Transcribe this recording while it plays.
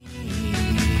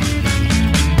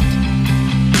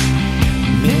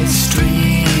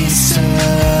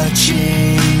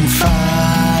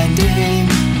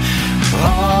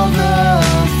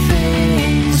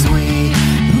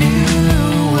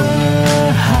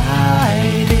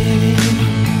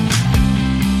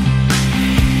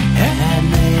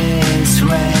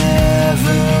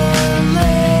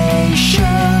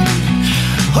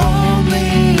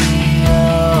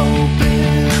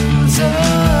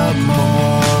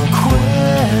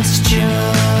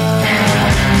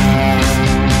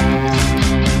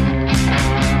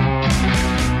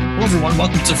everyone.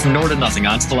 Welcome to From Nowhere to Nothing,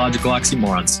 Ontological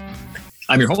Oxymorons.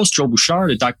 I'm your host, Joe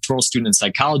Bouchard, a doctoral student in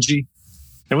psychology.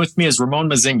 And with me is Ramon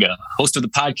Mazinga, host of the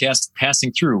podcast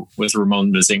Passing Through with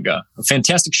Ramon Mazinga, a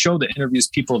fantastic show that interviews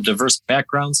people of diverse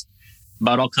backgrounds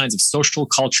about all kinds of social,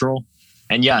 cultural,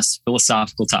 and yes,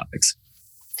 philosophical topics.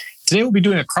 Today we'll be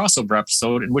doing a crossover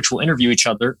episode in which we'll interview each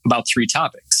other about 3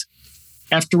 topics,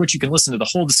 after which you can listen to the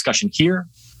whole discussion here,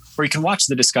 or you can watch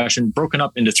the discussion broken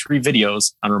up into 3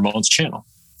 videos on Ramon's channel.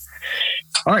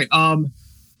 All right.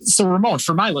 So Ramon,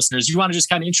 for my listeners, you want to just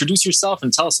kind of introduce yourself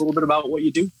and tell us a little bit about what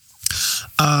you do?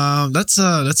 That's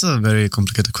a very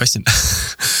complicated question.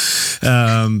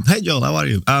 Hey Joel, how are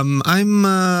you? I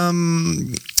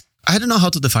don't know how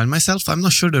to define myself. I'm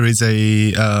not sure there is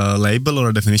a label or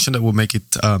a definition that will make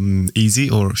it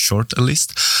easy or short, at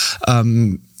least.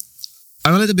 I'm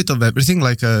a little bit of everything,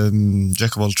 like a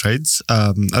jack of all trades.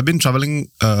 I've been traveling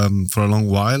for a long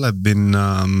while. I've been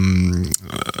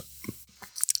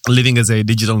living as a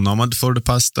digital nomad for the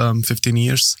past 15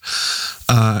 years.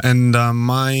 And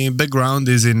my background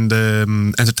is in the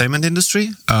entertainment industry.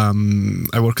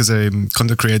 I work as a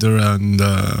content creator and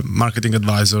marketing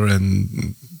advisor,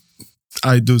 and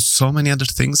I do so many other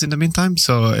things in the meantime.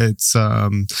 So it's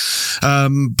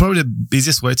probably the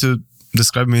easiest way to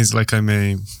describe me is like I'm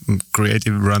a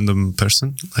creative random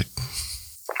person. Like,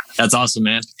 that's awesome,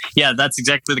 man. Yeah, that's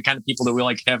exactly the kind of people that we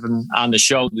like having on the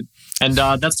show. And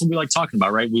that's what we like talking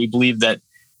about, right? We believe that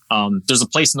there's a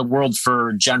place in the world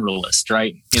for generalists,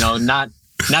 right? You know, not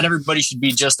everybody should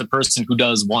be just a person who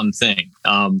does one thing.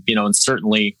 And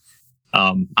certainly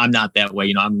I'm not that way.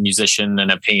 You know, I'm a musician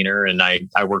and a painter, and I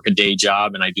work a day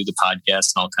job, and I do the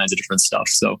podcast and all kinds of different stuff.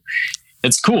 So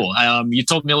it's cool. You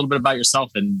told me a little bit about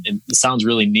yourself, and it sounds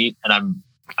really neat. And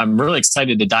I'm really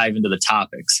excited to dive into the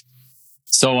topics.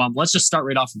 So let's just start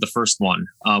right off with the first one,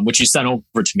 which you sent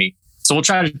over to me. So we'll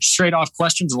try to straight off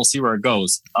questions, and we'll see where it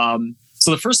goes.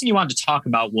 So the first thing you wanted to talk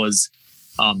about was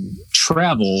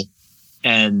travel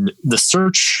and the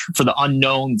search for the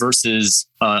unknown versus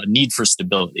need for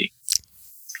stability.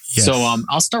 yes. So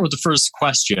I'll start with the first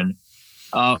question.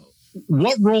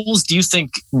 What roles do you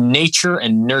think nature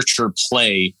and nurture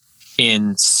play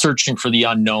in searching for the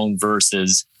unknown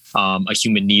versus a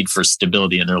human need for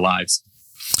stability in their lives?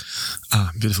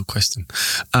 Beautiful question.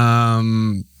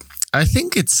 I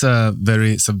think it's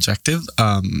very subjective.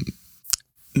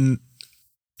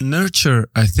 Nurture,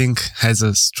 I think, has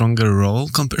a stronger role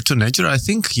compared to nature. I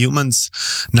think humans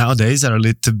nowadays are a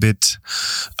little bit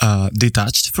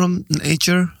detached from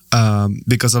nature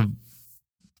because of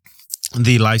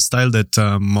the lifestyle that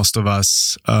most of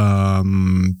us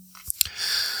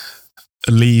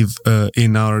live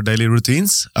in our daily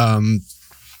routines. I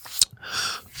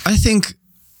think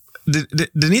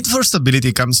the need for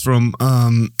stability comes from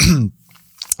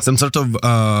some sort of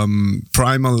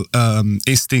primal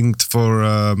instinct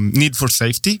for need for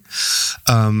safety,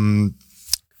 and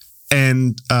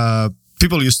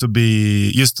people used to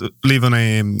live on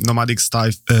a nomadic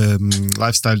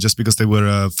lifestyle just because they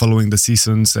were following the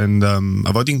seasons and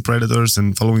avoiding predators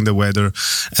and following the weather,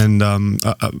 and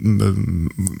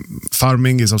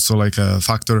farming is also like a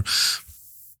factor.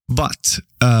 But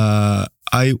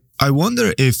I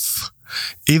wonder if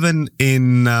even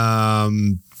in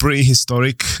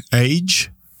prehistoric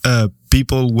age,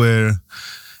 people were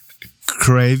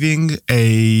craving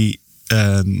a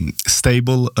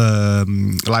stable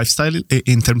lifestyle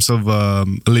in terms of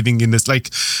living in this. Like,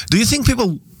 do you think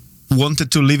people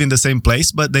wanted to live in the same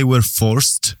place, but they were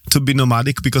forced to be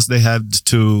nomadic because they had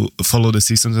to follow the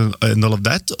seasons and all of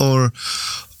that, or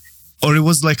it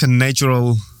was like a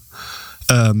natural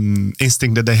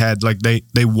instinct that they had, like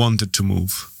they wanted to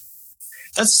move?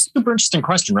 That's a super interesting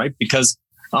question, right? Because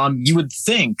you would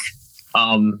think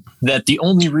that the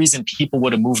only reason people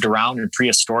would have moved around in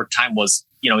prehistoric time was,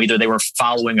 either they were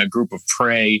following a group of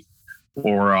prey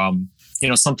or,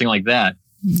 something like that.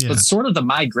 Yeah. But sort of the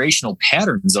migrational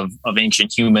patterns of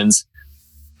ancient humans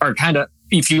are kind of,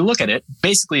 if you look at it,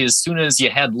 basically as soon as you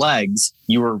had legs,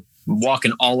 you were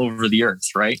walking all over the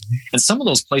earth, right? And some of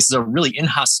those places are really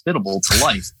inhospitable to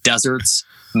life. Deserts,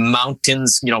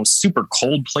 mountains, super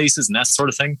cold places and that sort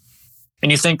of thing.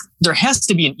 And you think there has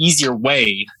to be an easier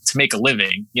way to make a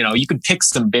living. You could pick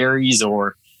some berries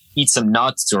or eat some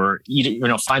nuts or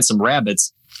find some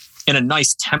rabbits in a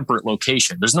nice temperate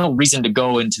location. There's no reason to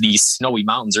go into these snowy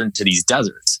mountains or into these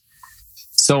deserts.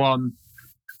 So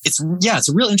it's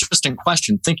a real interesting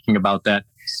question thinking about that.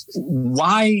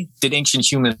 Why did ancient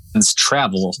humans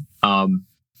travel? Was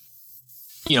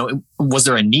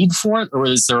there a need for it, or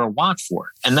is there a want for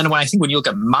it? And then when you look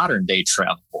at modern day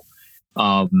travel,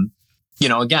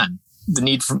 again, the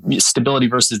need for stability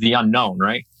versus the unknown,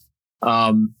 right?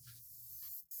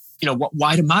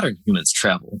 why do modern humans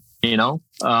travel? That's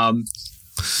for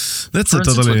a instance,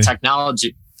 totally with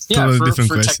technology. different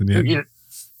question.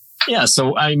 Yeah.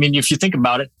 So, I mean, if you think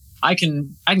about it, I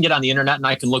can get on the internet and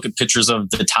I can look at pictures of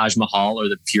the Taj Mahal or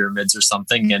the pyramids or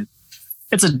something. And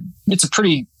it's a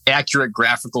pretty accurate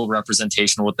graphical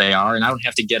representation of what they are. And I don't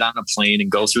have to get on a plane and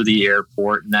go through the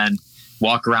airport and then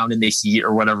walk around in the heat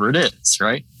or whatever it is.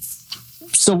 Right.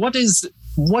 So what is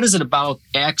it about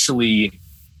actually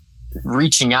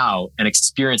reaching out and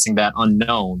experiencing that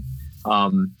unknown,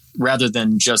 rather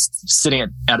than just sitting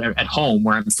at home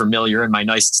where I'm familiar in my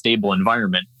nice, stable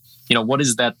environment? What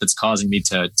is that that's causing me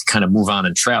to kind of move on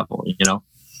and travel,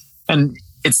 And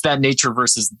it's that nature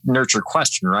versus nurture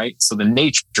question, right? So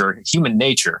human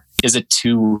nature, is it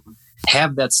to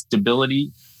have that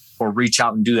stability or reach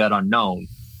out and do that unknown?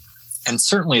 And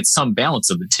certainly it's some balance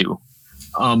of the two.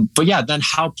 But yeah, then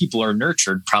how people are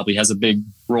nurtured probably has a big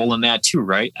role in that too,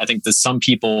 right? I think that some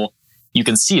people, you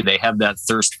can see they have that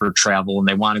thirst for travel and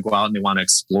they want to go out and they want to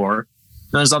explore.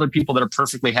 And there's other people that are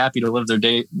perfectly happy to live their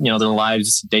their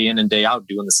lives day in and day out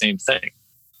doing the same thing.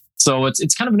 So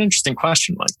it's kind of an interesting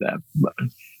question like that. But,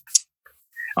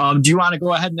 do you want to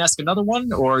go ahead and ask another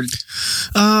one, or?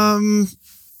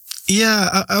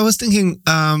 Yeah, I was thinking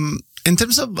in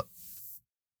terms of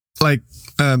like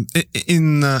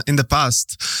in the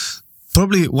past,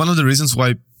 probably one of the reasons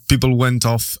why people went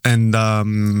off and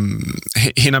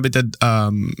inhabited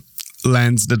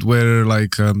lands that were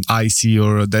like icy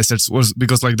or deserts was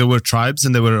because like there were tribes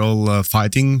and they were all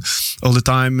fighting all the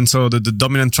time, and so the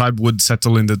dominant tribe would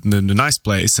settle in the nice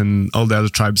place, and all the other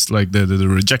tribes, like the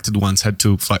rejected ones, had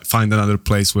to find another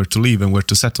place where to live and where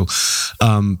to settle.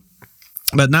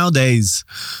 But nowadays,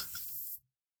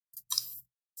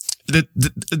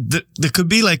 there could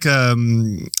be like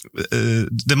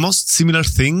the most similar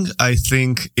thing, I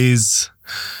think, is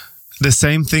the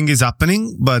same thing is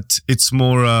happening, but it's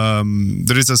more,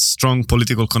 there is a strong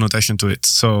political connotation to it.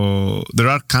 So there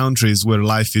are countries where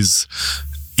life is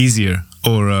easier,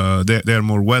 or they're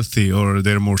more wealthy, or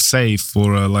they're more safe,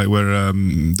 or like where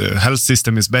the health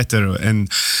system is better. And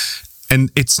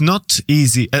it's not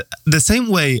easy. The same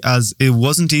way as it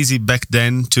wasn't easy back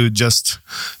then to just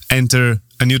enter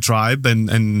a new tribe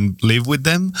and live with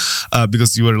them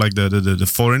because you were like the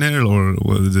foreigner or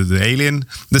the alien.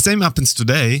 The same happens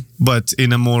today, but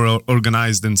in a more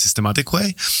organized and systematic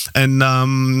way. And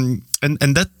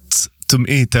that, to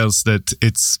me, tells that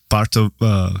it's part of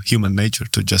human nature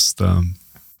to just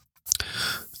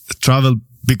travel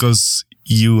because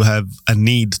you have a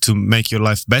need to make your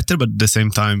life better, but at the same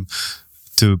time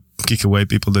to kick away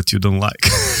people that you don't like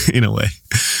in a way,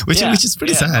 which is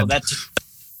pretty sad. No,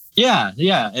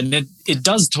 yeah. And it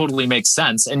does totally make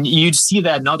sense. And you see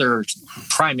that in other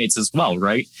primates as well,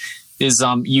 right? Is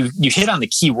you hit on the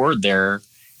key word there,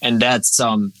 and that's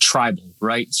tribal,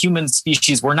 right? Human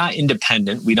species, we're not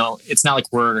independent. It's not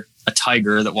like we're a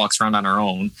tiger that walks around on our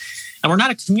own. And we're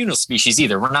not a communal species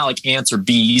either. We're not like ants or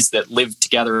bees that live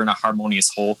together in a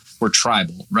harmonious whole. We're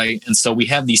tribal, right? And so we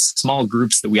have these small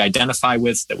groups that we identify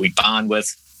with, that we bond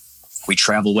with, we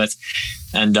travel with.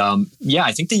 And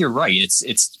I think that you're right.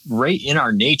 It's right in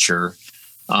our nature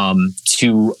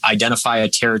to identify a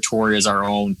territory as our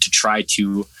own, to try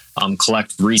to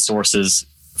collect resources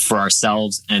for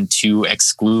ourselves and to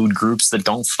exclude groups that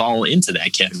don't fall into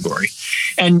that category.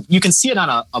 And you can see it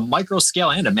on a micro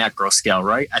scale and a macro scale,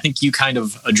 right? I think you kind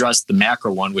of addressed the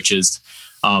macro one, which is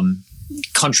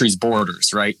countries'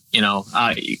 borders, right?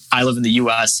 I live in the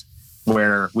US,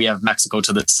 where we have Mexico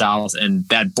to the south, and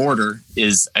that border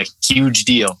is a huge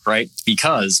deal, right?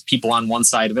 Because people on one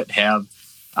side of it have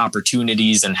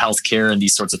opportunities and healthcare and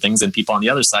these sorts of things, and people on the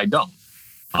other side don't.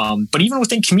 But even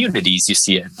within communities, you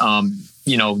see it.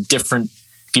 Different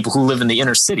people who live in the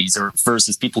inner cities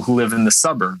versus people who live in the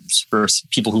suburbs versus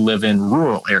people who live in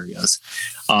rural areas.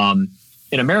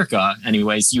 In America,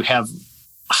 anyways, you have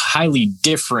highly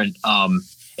different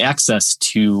access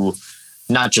to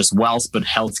not just wealth, but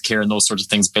healthcare and those sorts of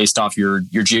things based off your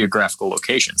geographical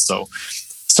location. So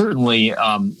certainly,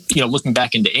 looking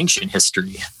back into ancient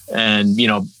history, and,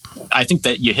 I think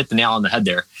that you hit the nail on the head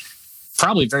there.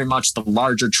 Probably very much the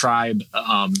larger tribe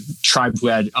who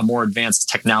had a more advanced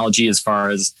technology as far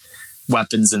as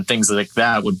weapons and things like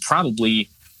that would probably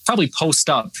post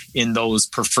up in those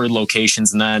preferred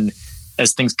locations. And then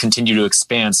as things continue to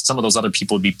expand, some of those other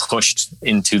people would be pushed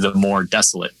into the more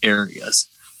desolate areas.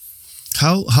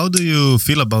 How do you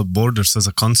feel about borders as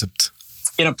a concept?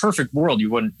 In a perfect world, you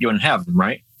wouldn't have them,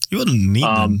 right? You wouldn't need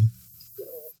them.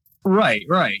 Right.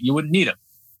 You wouldn't need them.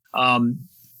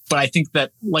 But I think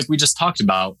that, like we just talked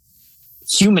about,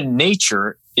 human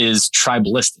nature is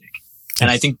tribalistic. And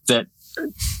I think that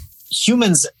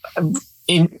humans,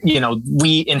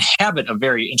 we inhabit a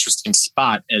very interesting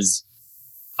spot as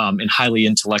in highly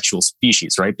intellectual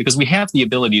species, right? Because we have the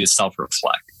ability to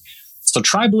self-reflect. So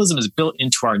tribalism is built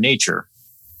into our nature.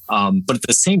 But at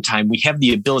the same time, we have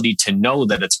the ability to know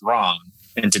that it's wrong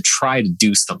and to try to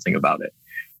do something about it.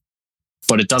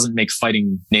 But it doesn't make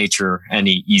fighting nature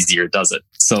any easier, does it?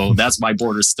 So that's why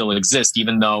borders still exist,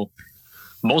 even though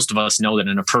most of us know that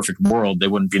in a perfect world, they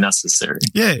wouldn't be necessary.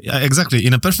 Yeah, exactly.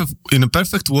 In a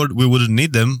perfect world, we wouldn't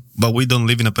need them, but we don't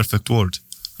live in a perfect world.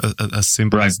 As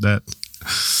simple as that.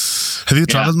 Have you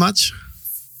traveled much?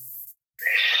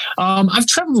 I've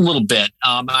traveled a little bit.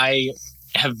 I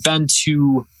have been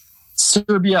to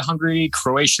Serbia, Hungary,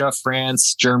 Croatia,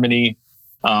 France, Germany.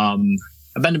 I've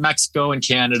been to Mexico and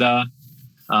Canada,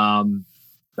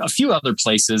 a few other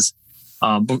places,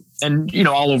 and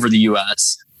all over the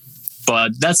U.S.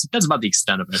 But that's about the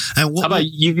extent of it. And how about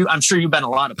you? I'm sure you've been a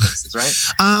lot of places, right?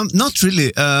 Not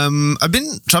really. I've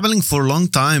been traveling for a long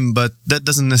time, but that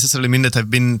doesn't necessarily mean that I've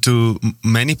been to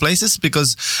many places,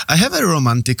 because I have a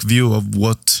romantic view of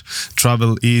what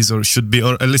travel is or should be,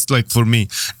 or at least like for me.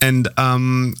 And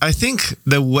I think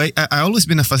the way I always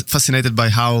been fascinated by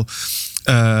how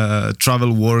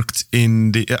travel worked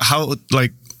how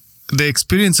the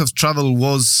experience of travel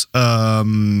was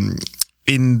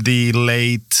in the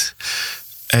late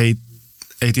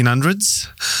 1800s,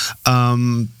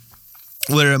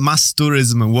 where mass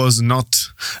tourism was not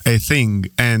a thing,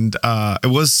 and it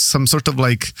was some sort of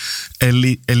like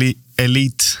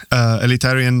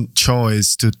elitarian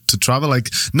choice to travel, like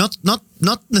not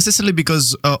necessarily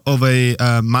because of a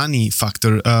money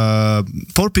factor.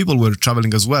 Poor people were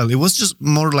traveling as well. It was just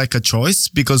more like a choice,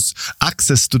 because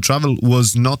access to travel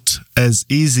was not as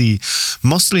easy,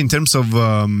 mostly in terms of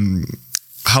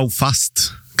how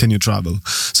fast can you travel.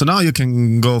 So now you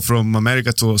can go from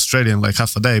America to Australia in like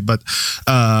half a day, but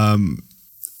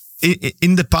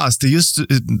in the past,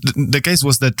 the case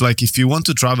was that like if you want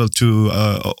to travel to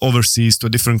overseas, to a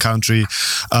different country,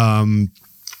 to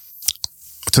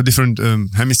a different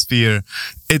hemisphere,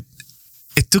 it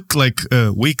took like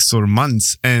weeks or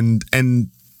months, and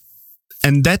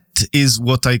that is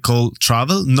what I call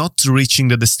travel, not reaching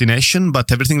the destination,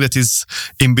 but everything that is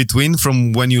in between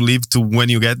from when you leave to when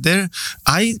you get there.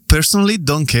 I personally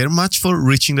don't care much for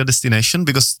reaching the destination,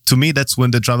 because to me, that's when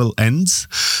the travel ends.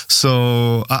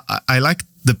 So I like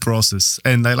the process,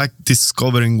 and I like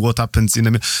discovering what happens in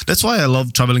the middle. That's why I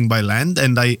love traveling by land,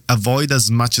 and I avoid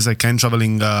as much as I can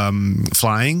traveling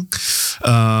flying.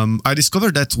 I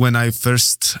discovered that when I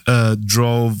first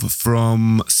drove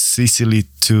from Sicily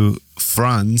to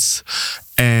France,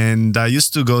 and I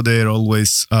used to go there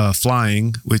always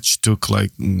flying, which took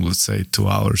like, let's say 2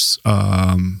 hours,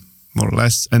 more or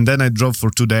less. And then I drove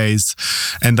for 2 days,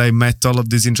 and I met all of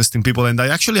these interesting people, and I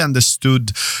actually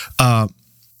understood,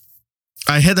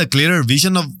 I had a clearer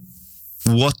vision of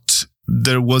what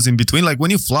there was in between. Like when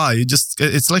you fly,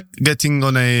 it's like getting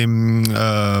on a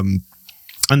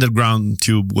underground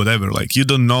tube, whatever. Like you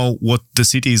don't know what the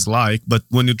city is like, but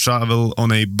when you travel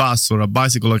on a bus or a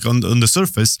bicycle, like on the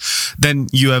surface, then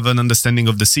you have an understanding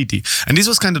of the city. And this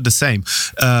was kind of the same.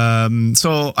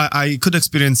 So I could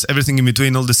experience everything in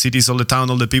between, all the cities, all the town,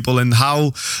 all the people, and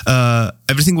how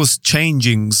everything was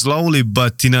changing slowly,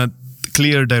 but in a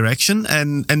clear direction.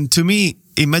 And to me,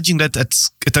 imagine that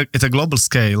at a global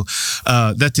scale,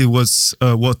 that it was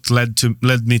what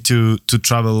led me to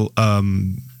travel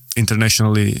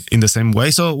internationally in the same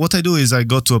way. So what I do is I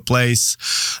go to a place,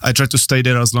 I try to stay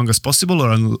there as long as possible,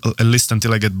 or at least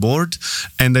until I get bored,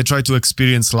 and I try to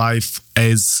experience life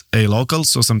as a local.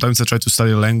 So sometimes I try to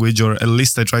study a language, or at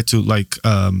least I try to like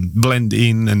blend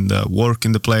in and work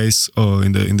in the place, or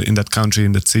in that country,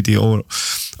 in that city, or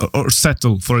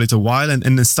settle for a little while, and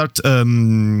then start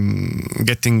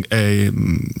getting a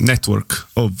network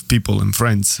of people and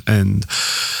friends, and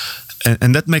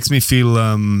that makes me feel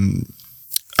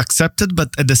accepted, but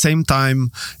at the same time,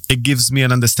 it gives me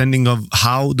an understanding of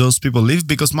how those people live,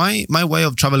 because my way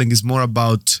of traveling is more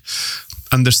about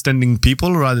understanding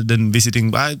people rather than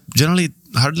visiting. I generally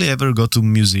hardly ever go to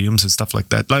museums and stuff like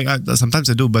that. Like sometimes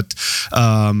I do, but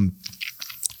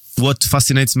what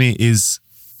fascinates me is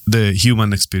the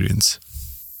human experience.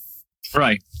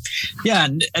 Right. Yeah,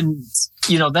 and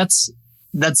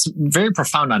that's very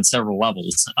profound on several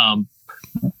levels.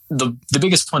 The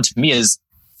biggest one to me is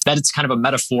that it's kind of a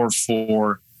metaphor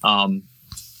for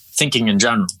thinking in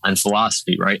general and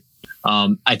philosophy, right?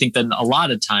 I think that a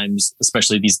lot of times,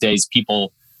 especially these days,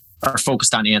 people are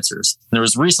focused on answers. And there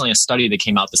was recently a study that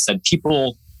came out that said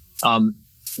people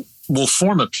will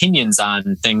form opinions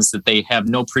on things that they have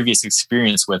no previous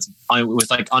experience with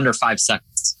like under 5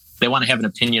 seconds. They want to have an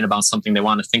opinion about something. They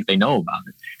want to think they know about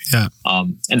it. Yeah.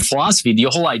 And philosophy, the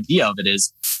whole idea of it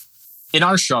is, in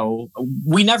our show,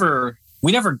 we never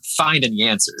find any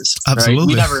answers.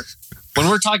 Absolutely. Right? When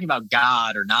we're talking about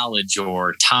God or knowledge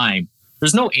or time,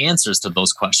 there's no answers to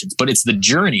those questions, but it's the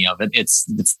journey of it. It's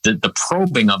the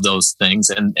probing of those things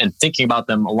and thinking about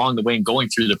them along the way and going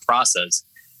through the process.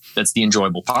 That's the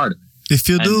enjoyable part of it. If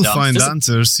you do find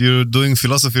answers, you're doing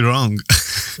philosophy wrong.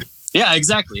 Yeah,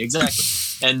 exactly.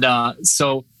 And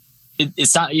so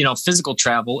it's not, physical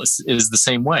travel is the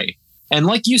same way. And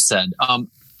like you said,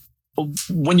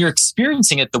 when you're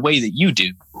experiencing it the way that you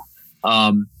do,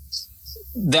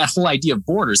 that whole idea of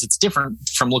borders, it's different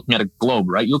from looking at a globe,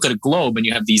 right? You look at a globe and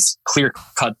you have these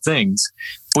clear-cut things.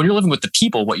 When you're living with the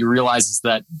people, what you realize is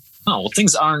that,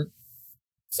 things aren't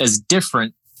as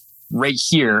different right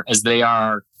here as they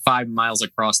are 5 miles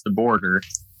across the border.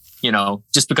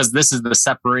 Just because this is the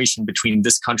separation between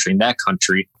this country and that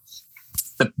country,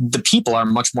 the people are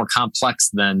much more complex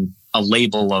than a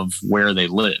label of where they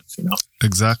live.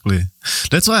 Exactly.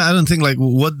 That's why I don't think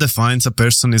what defines a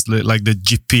person is like the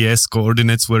GPS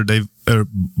coordinates where they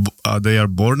are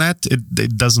born at.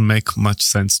 It doesn't make much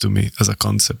sense to me as a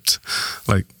concept.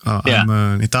 I'm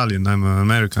an Italian, I'm an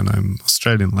American, I'm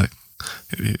Australian.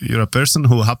 You're a person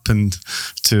who happens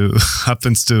to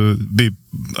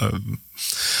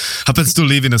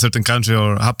live in a certain country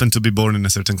or happen to be born in a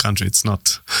certain country. It's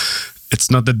not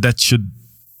that should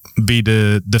be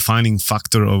the defining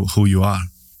factor of who you are.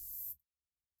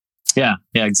 Yeah,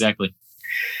 exactly.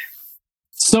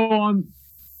 So,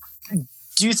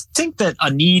 do you think that a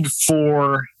need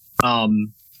for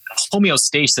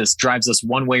homeostasis drives us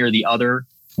one way or the other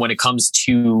when it comes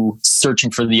to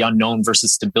searching for the unknown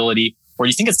versus stability, or do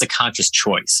you think it's a conscious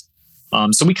choice?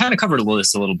 So we kind of covered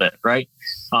this a little bit, right?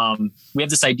 We have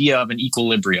this idea of an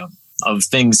equilibrium, of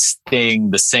things staying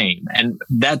the same. And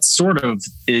that sort of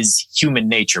is human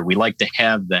nature. We like to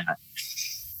have that.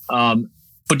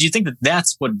 But do you think that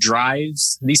that's what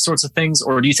drives these sorts of things?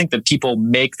 Or do you think that people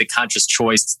make the conscious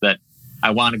choice that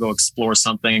I want to go explore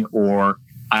something, or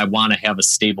I want to have a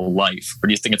stable life? Or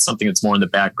do you think it's something that's more in the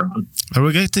background? Are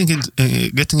we getting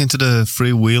into the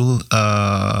free will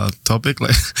topic?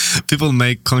 Like people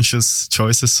make conscious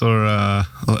choices, or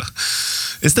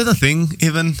is that a thing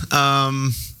even? I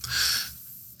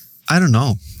don't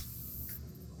know.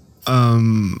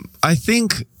 I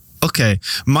think, okay,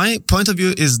 my point of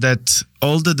view is that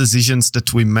all the decisions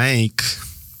that we make,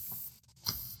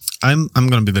 I'm going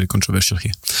to be very controversial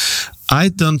here. I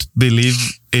don't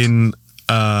believe in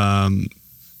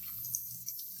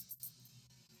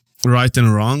right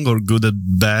and wrong or good and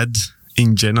bad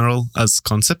in general as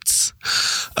concepts,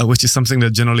 which is something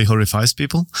that generally horrifies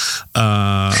people.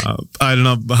 I don't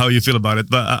know how you feel about it,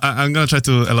 but I'm going to try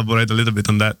to elaborate a little bit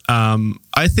on that.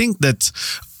 I think that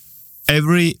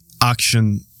every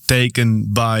action taken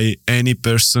by any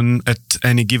person at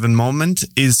any given moment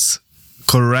is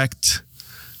correct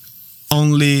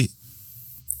only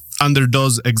under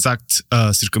those exact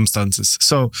circumstances.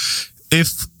 So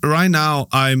if right now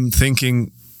I'm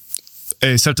thinking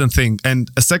a certain thing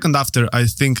and a second after I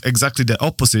think exactly the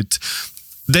opposite,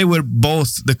 they were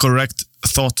both the correct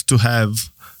thought to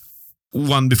have,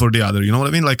 one before the other. You know what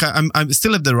I mean? Like I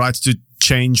still have the right to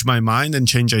change my mind and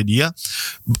change idea,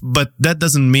 but that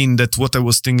doesn't mean that what I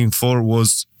was thinking for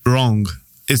was wrong.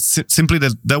 It's simply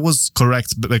that was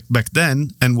correct back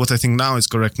then, and what I think now is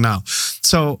correct now.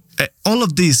 So all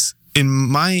of this, in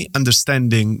my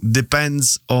understanding,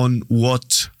 depends on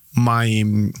what my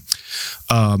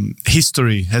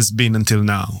history has been until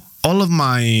now. All of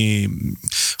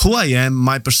who I am,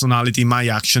 my personality, my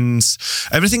actions,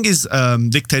 everything is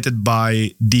dictated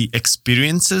by the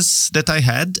experiences that I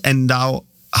had and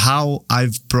how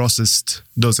I've processed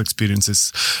those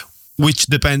experiences, which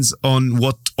depends on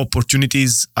what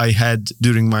opportunities I had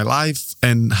during my life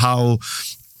and how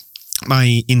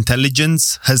my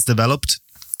intelligence has developed.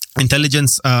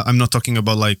 Intelligence, I'm not talking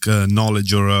about like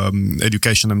knowledge or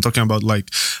education. I'm talking about like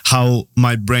how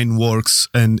my brain works,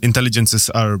 and intelligences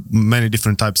are many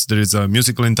different types. There is a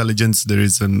musical intelligence, there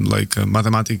is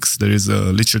mathematics, there is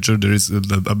literature, there is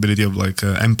the ability of like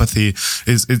empathy.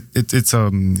 It's a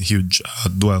huge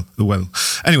well.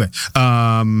 Anyway,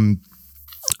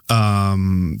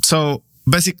 so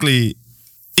basically,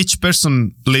 each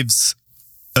person lives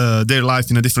their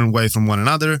life in a different way from one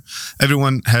another.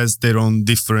 Everyone has their own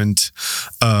different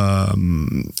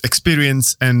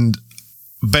experience, and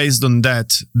based on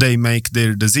that, they make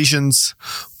their decisions,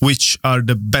 which are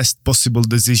the best possible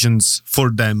decisions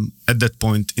for them at that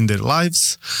point in their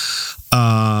lives.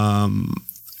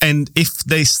 And if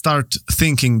they start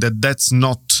thinking that that's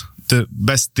not the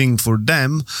best thing for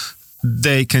them,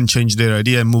 they can change their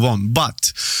idea and move on.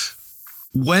 But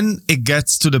when it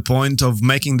gets to the point of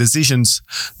making decisions,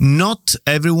 not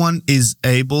everyone is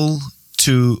able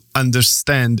to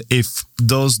understand if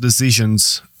those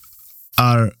decisions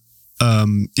are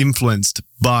influenced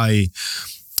by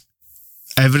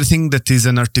everything that is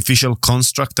an artificial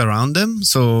construct around them.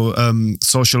 So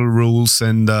social rules,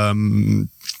 and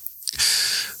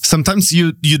sometimes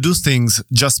you do things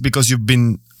just because you've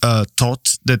been taught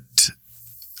that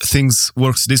things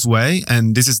works this way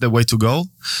and this is the way to go,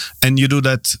 and you do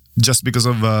that just because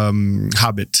of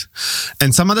habit.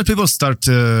 And some other people start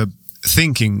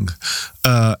thinking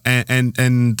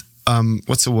and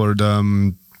what's the word,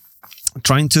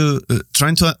 trying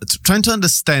to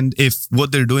understand if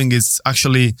what they're doing is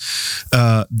actually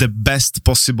the best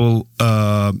possible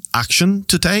action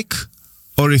to take,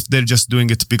 or if they're just doing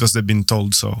it because they've been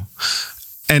told so.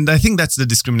 And I think that's the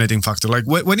discriminating factor. Like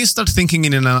when you start thinking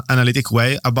in an analytic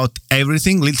way about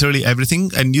everything, literally everything,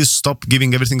 and you stop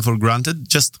giving everything for granted,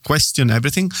 just question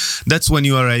everything, that's when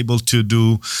you are able to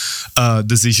do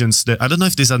decisions that, I don't know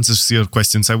if this answers your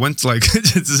questions. I went like,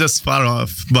 it's just far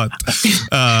off, but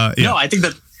yeah. No, I think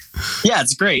that, yeah,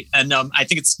 it's great. And I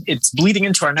think it's bleeding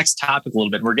into our next topic a little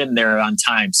bit. We're getting there on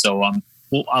time. So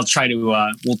I'll try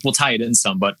to, we'll tie it in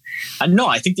some, but no,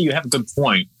 I think that you have a good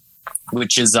point,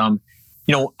 which is, I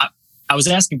was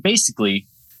asking basically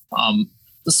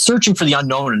searching for the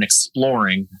unknown and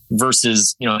exploring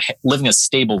versus, living a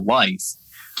stable life.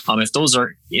 If those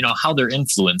are, how they're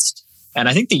influenced. And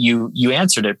I think that you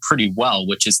answered it pretty well,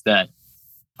 which is that,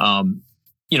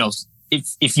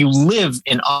 if you live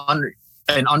an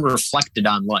unreflected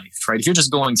on life, right? If you're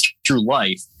just going through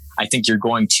life, I think you're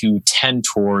going to tend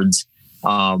towards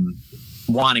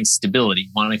wanting stability,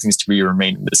 wanting things to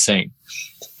remain the same.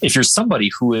 If you're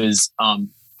somebody who is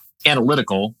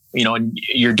analytical, and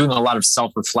you're doing a lot of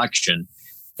self-reflection,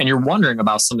 and you're wondering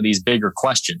about some of these bigger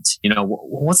questions,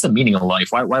 what's the meaning of life?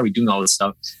 Why are we doing all this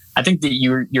stuff? I think that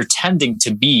you're tending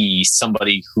to be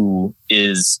somebody who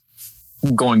is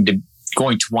going to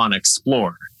want to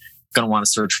explore, going to want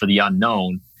to search for the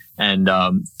unknown, and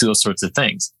do those sorts of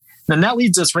things. And that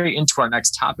leads us right into our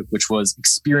next topic, which was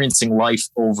experiencing life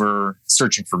over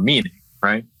searching for meaning,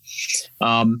 right?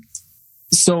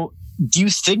 So do you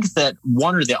think that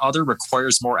one or the other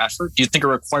requires more effort? Do you think it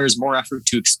requires more effort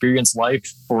to experience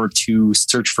life or to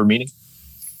search for meaning?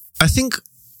 I think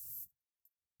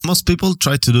most people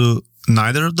try to do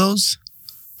neither of those,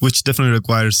 which definitely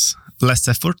requires less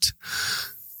effort.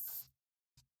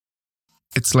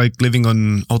 It's like living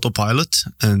on autopilot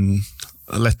and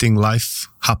letting life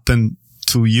happen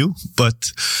to you.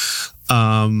 But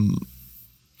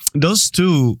those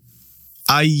two,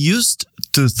 I used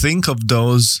to think of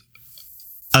those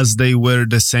as they were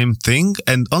the same thing.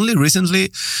 And only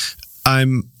recently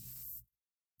I'm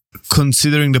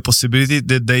considering the possibility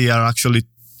that they are actually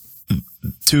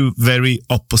two very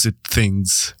opposite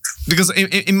things. Because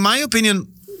in my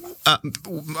opinion,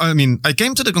 I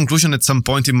came to the conclusion at some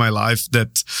point in my life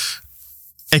that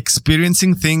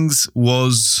experiencing things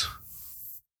was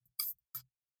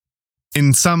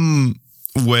in some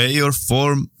way or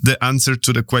form the answer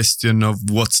to the question of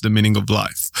what's the meaning of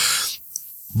life.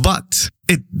 But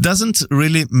it doesn't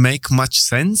really make much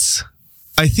sense.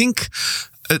 I think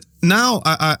now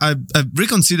I've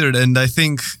reconsidered, and I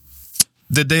think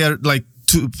that they are like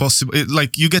two possible,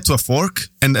 like you get to a fork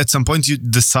and at some point you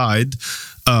decide,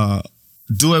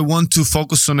 do I want to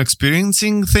focus on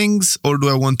experiencing things, or do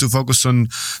I want to focus on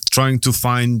trying to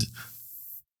find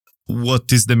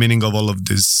what is the meaning of all of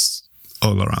this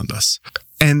all around us?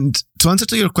 And to answer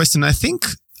to your question, I think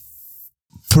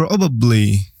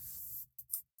probably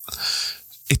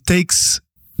it takes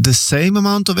the same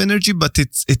amount of energy, but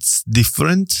it's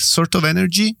different sort of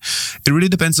energy. It really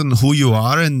depends on who you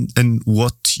are and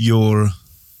what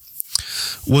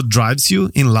drives you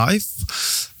in life.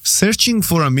 Searching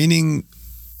for a meaning,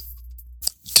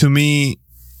 to me,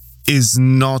 is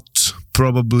not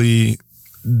probably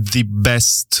the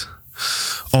best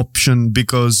option,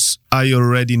 because I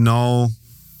already know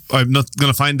I'm not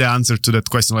going to find the answer to that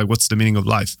question, like what's the meaning of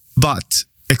life. But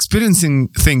experiencing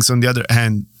things, on the other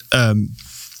hand,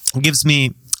 gives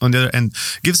me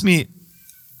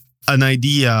an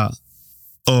idea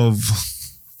of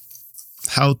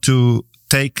how to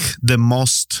take the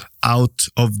most out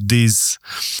of this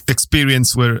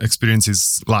experience, where experience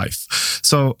is life.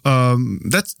 So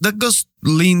that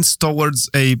leans towards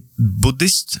a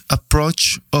Buddhist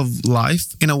approach of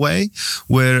life in a way,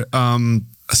 where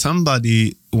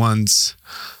somebody once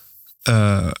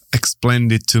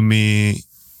explained it to me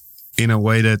in a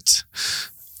way that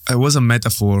it was a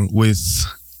metaphor with.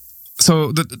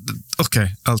 So okay,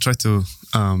 I'll try to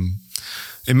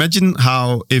Imagine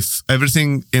how if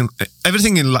everything in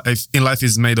life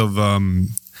is made of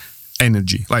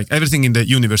energy. Like everything in the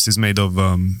universe is made of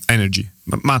energy,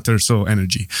 matter, so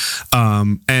energy.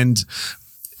 And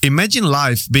imagine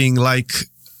life being like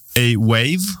a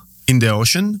wave in the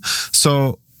ocean.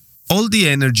 So all the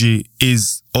energy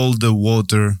is all the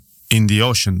water in the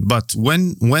ocean. But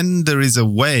when there is a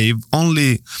wave,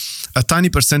 only a tiny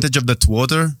percentage of that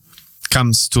water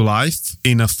comes to life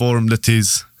in a form that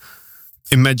is,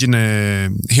 imagine a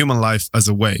human life as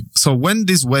a wave. So when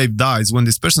this wave dies, when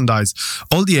this person dies,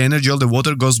 all the energy, all the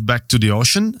water goes back to the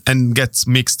ocean and gets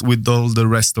mixed with all the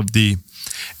rest of the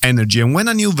energy. And when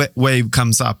a new wave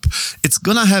comes up, it's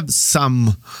gonna have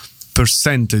some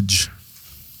percentage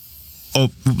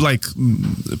of like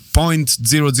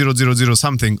 0.0000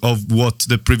 something of what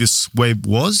the previous wave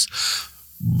was,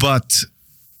 but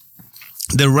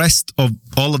the rest of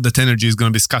all of that energy is going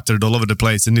to be scattered all over the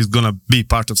place and is going to be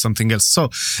part of something else. So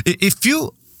if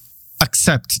you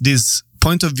accept this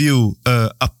point of view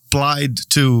applied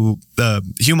to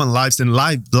human lives and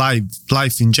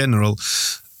life in general,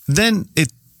 then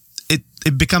it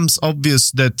becomes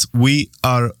obvious that we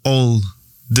are all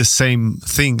the same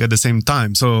thing at the same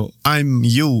time. So I'm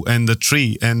you and the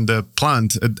tree and the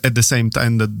plant at the same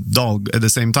time, the dog at the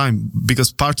same time,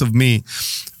 because part of me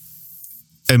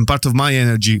and part of my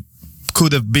energy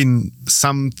could have been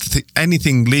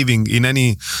anything living in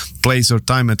any place or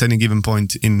time at any given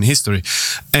point in history.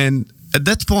 And at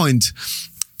that point,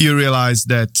 you realize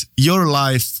that your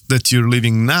life that you're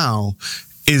living now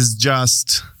is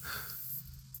just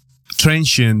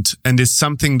transient and is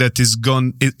something that is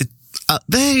gone.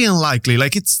 Very unlikely.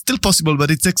 Like it's still possible, but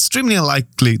it's extremely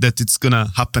unlikely that it's gonna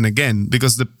happen again,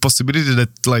 because the possibility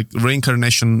that like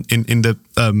reincarnation in the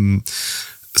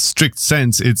strict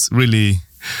sense, it's really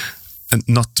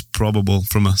not probable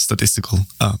from a statistical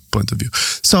point of view.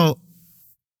 So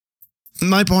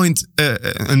my point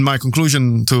and my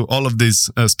conclusion to all of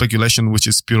this speculation, which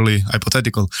is purely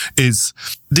hypothetical, is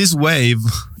this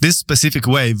specific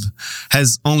wave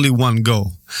has only one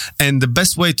goal. And the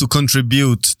best way to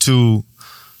contribute to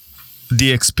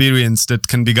the experience that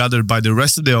can be gathered by the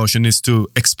rest of the ocean is to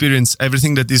experience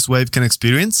everything that this wave can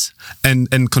experience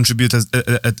and contribute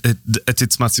at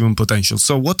its maximum potential.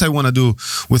 So what I want to do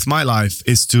with my life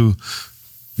is to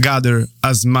gather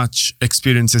as much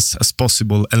experiences as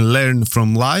possible and learn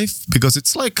from life, because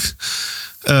it's like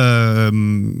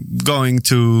going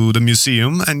to the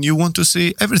museum and you want to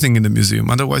see everything in the museum,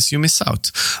 otherwise you miss out.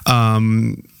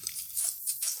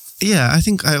 Yeah, I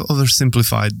think I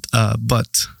oversimplified,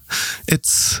 but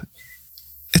it's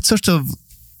sort of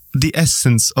the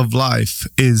essence of life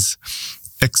is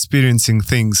experiencing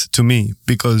things to me,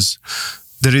 because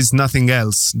there is nothing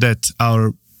else that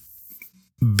our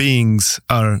beings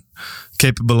are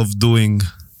capable of doing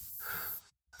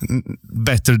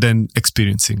better than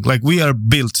experiencing. Like we are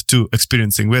built to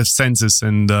experiencing. We have senses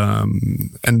and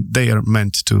they are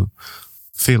meant to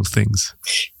feel things.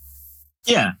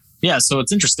 Yeah. So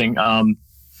it's interesting,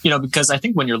 because I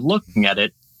think when you're looking at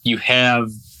it, you have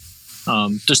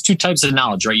there's two types of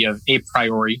knowledge, right? You have a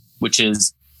priori, which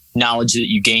is knowledge that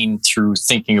you gain through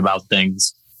thinking about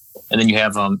things. And then you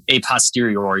have a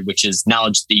posteriori, which is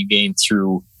knowledge that you gain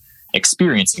through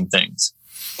experiencing things.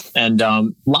 And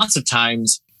lots of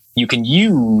times you can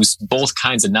use both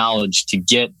kinds of knowledge to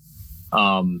get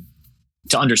to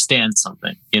understand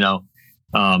something.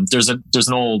 There's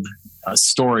an old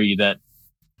story that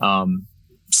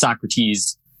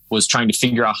Socrates was trying to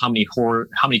figure out how many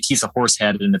teeth a horse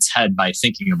had in its head by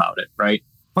thinking about it, right?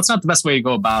 Well, it's not the best way to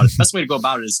go about it. The best way to go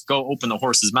about it is go open the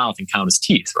horse's mouth and count his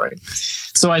teeth, right?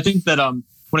 So I think that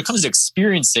when it comes to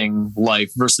experiencing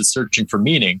life versus searching for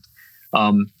meaning,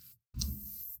 I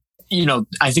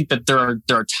think that there are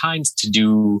times to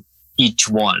do each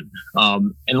one.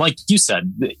 And like you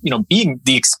said, being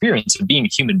the experience of being a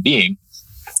human being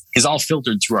is all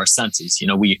filtered through our senses.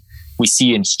 We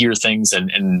see and hear things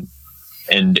and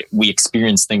we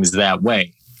experience things that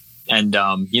way. And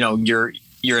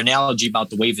your analogy about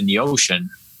the wave in the ocean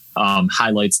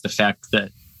highlights the fact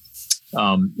that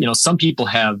some people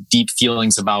have deep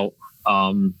feelings about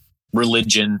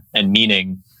religion and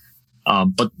meaning,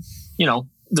 but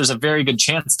there's a very good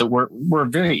chance that we're a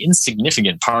very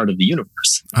insignificant part of the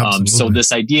universe. So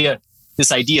this idea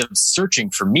of searching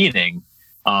for meaning,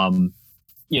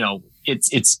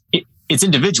 it's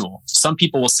individual. Some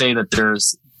people will say that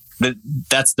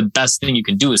that's the best thing you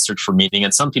can do is search for meaning,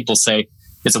 and some people say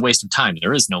it's a waste of time.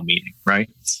 There is no meaning, right?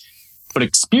 But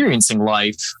experiencing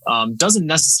life doesn't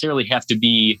necessarily have to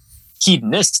be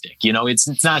hedonistic.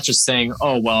 It's not just saying,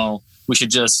 oh, well, we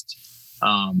should just,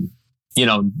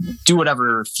 do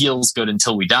whatever feels good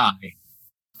until we die.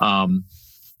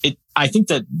 I think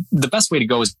that the best way to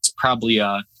go is probably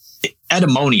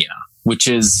eudaimonia, which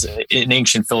is an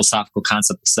ancient philosophical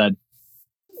concept that said,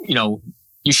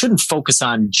 you shouldn't focus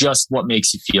on just what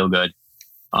makes you feel good.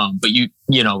 But you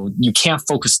can't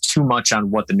focus too much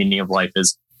on what the meaning of life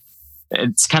is.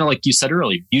 It's kind of like you said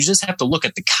earlier. You just have to look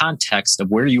at the context of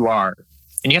where you are,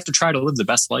 and you have to try to live the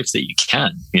best life that you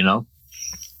can,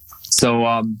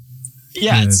 So,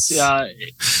 yes.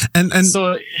 It's,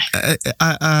 so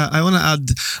I want to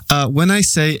add, when I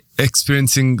say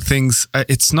experiencing things,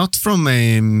 it's not from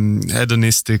a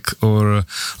hedonistic or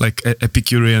like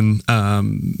Epicurean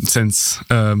sense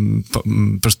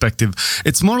perspective.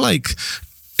 It's more like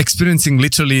experiencing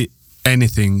literally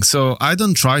anything. So I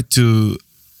don't try to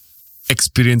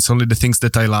experience only the things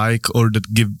that I like or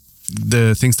that give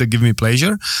the things that give me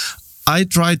pleasure. I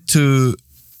try to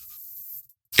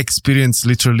experience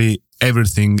literally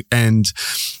everything. And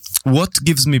what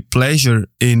gives me pleasure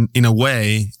in a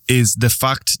way is the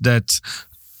fact that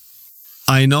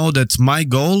I know that my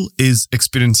goal is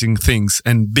experiencing things,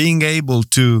 and being able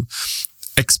to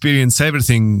experience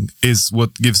everything is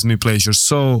what gives me pleasure.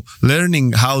 So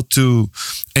learning how to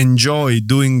enjoy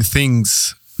doing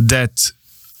things that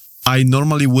I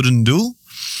normally wouldn't do,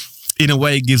 in a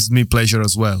way, gives me pleasure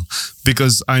as well,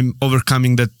 because I'm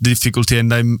overcoming that difficulty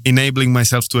and I'm enabling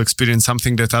myself to experience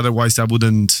something that otherwise I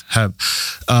wouldn't have.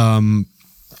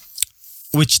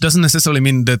 Which doesn't necessarily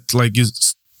mean that like you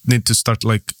need to start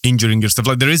like injuring yourself.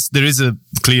 Like there is a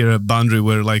clear boundary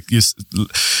where like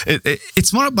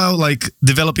it's more about like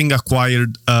developing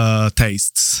acquired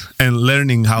tastes and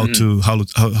learning how to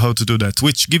do that,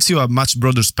 which gives you a much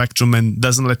broader spectrum and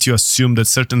doesn't let you assume that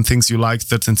certain things you like,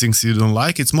 certain things you don't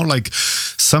like. It's more like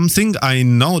something I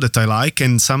know that I like,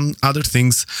 and some other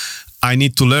things I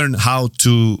need to learn how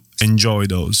to enjoy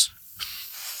those.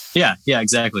 Yeah,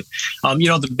 exactly.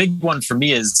 The big one for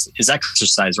me is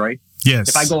exercise, right? Yes.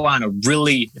 If I go on a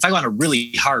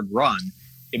really hard run,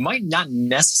 it might not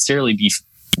necessarily be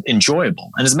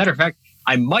enjoyable. And as a matter of fact,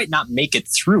 I might not make it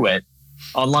through it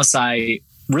unless I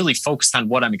really focused on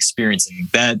what I'm experiencing.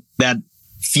 That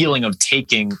feeling of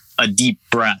taking a deep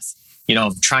breath,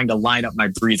 of trying to line up my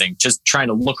breathing, just trying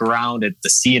to look around at the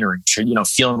scenery,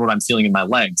 feeling what I'm feeling in my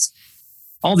legs.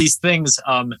 All these things,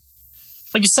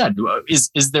 like you said,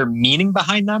 is there meaning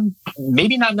behind them?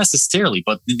 Maybe not necessarily,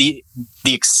 but the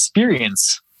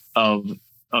experience of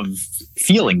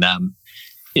feeling them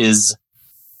is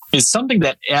something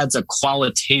that adds a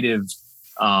qualitative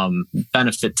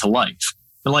benefit to life.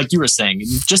 And like you were saying,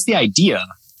 just the idea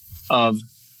of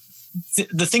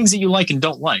the things that you like and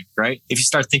don't like, right? If you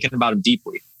start thinking about them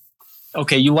deeply,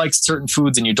 okay, you like certain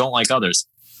foods and you don't like others.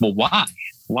 Well, why?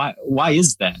 Why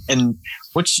is that? And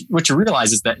what you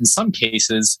realize is that in some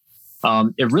cases,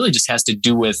 it really just has to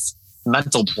do with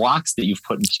mental blocks that you've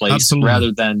put in place. Absolutely.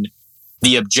 Rather than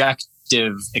the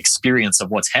objective experience of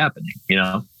what's happening,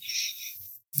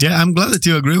 Yeah, I'm glad that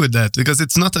you agree with that, because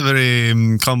it's not a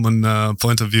very common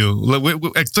point of view,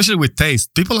 especially with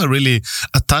taste. People are really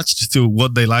attached to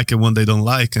what they like and what they don't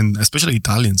like, and especially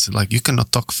Italians. Like, you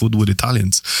cannot talk food with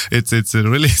Italians. It's a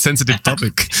really sensitive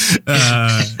topic.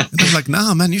 And I'm like,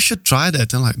 no, man, you should try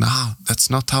that. And I'm like, no, that's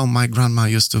not how my grandma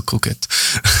used to cook it.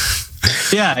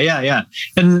 Yeah.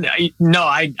 And no,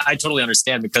 I totally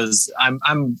understand, because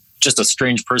I'm just a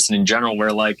strange person in general,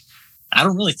 where like, I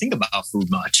don't really think about food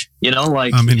much,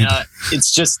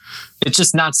 it's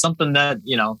just not something that,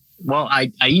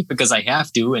 I eat because I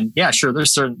have to. And yeah, sure,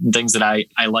 there's certain things that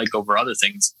I like over other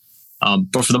things.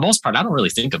 But for the most part, I don't really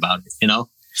think about it,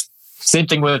 Same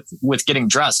thing with getting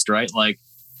dressed, right? Like,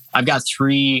 I've got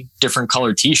 3 different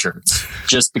colored t-shirts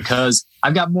just because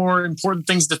I've got more important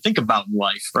things to think about in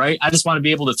life, right? I just want to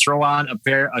be able to throw on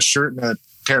a shirt and a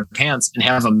pair of pants and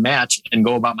have them match and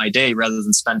go about my day, rather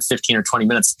than spend 15 or 20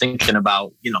 minutes thinking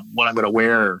about, what I'm going to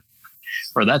wear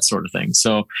or that sort of thing.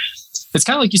 So it's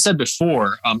kind of like you said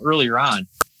before, earlier on,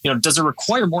 does it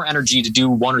require more energy to do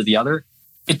one or the other?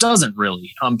 It doesn't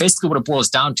really. Basically what it boils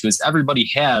down to is everybody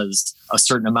has a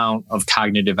certain amount of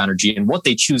cognitive energy, and what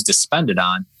they choose to spend it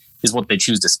on is what they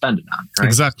choose to spend it on. Right?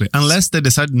 Exactly. Unless they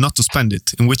decide not to spend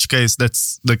it, in which case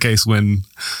that's the case when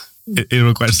it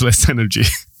requires less energy.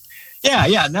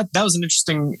 Yeah. And that was an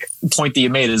interesting point that you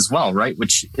made as well, right?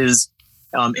 Which is,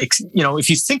 if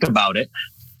you think about it,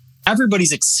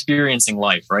 everybody's experiencing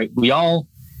life, right? We all,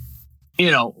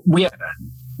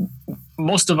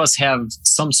 most of us have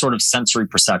some sort of sensory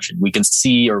perception. We can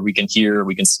see, or we can hear,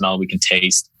 we can smell, we can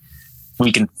taste,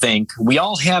 we can think. We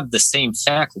all have the same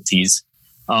faculties.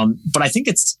 But I think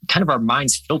it's kind of our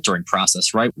mind's filtering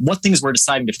process, right? What things we're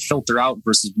deciding to filter out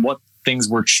versus what things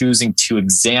we're choosing to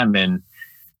examine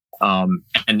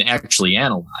and actually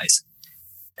analyze.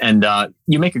 And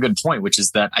you make a good point, which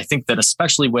is that I think that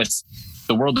especially with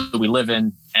the world that we live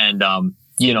in and,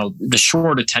 the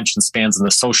short attention spans and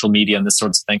the social media and this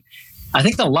sort of thing, I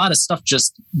think that a lot of stuff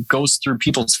just goes through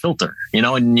people's filter,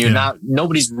 and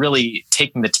nobody's really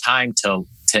taking the time to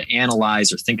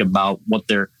analyze or think about what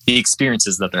the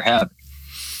experiences that they're having.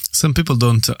 Some people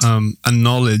don't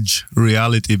acknowledge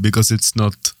reality because it's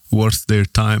not worth their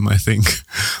time, I think,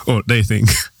 or they think.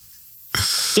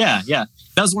 Yeah.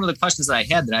 That was one of the questions that I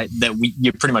had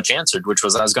you pretty much answered, which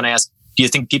was I was going to ask, do you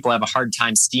think people have a hard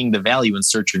time seeing the value in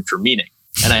searching for meaning?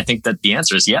 And I think that the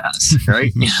answer is yes,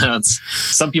 right?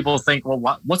 Some people think,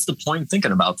 well, what's the point in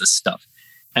thinking about this stuff?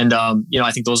 And,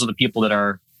 I think those are the people that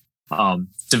are,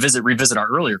 to revisit our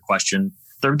earlier question,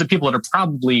 they're the people that are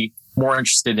probably more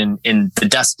interested in the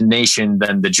destination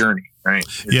than the journey, right?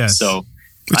 Yes. So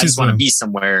I just want to be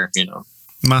somewhere,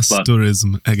 Mass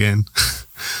tourism again.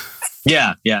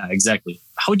 Yeah, exactly.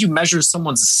 How would you measure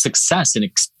someone's success in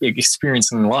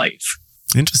experiencing life?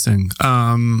 Interesting.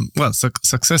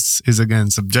 Success is again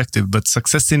subjective, but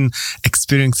success in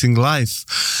experiencing life.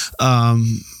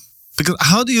 Because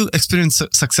how do you experience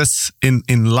success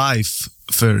in life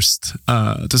first?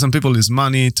 To some people is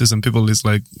money, to some people is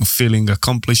like feeling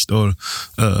accomplished or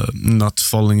not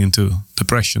falling into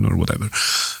depression or whatever.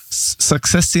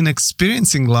 Success in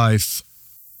experiencing life,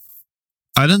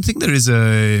 I don't think there is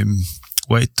a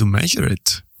way to measure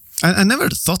it. I never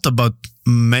thought about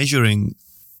measuring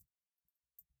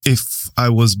if I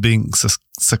was being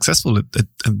successful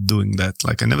at doing that.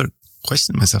 Like I never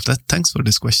questioned myself. Thanks for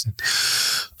this question.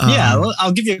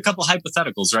 I'll give you a couple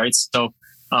hypotheticals, right? So,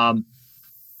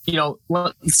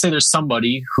 let's say there's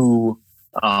somebody who,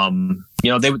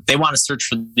 they want to search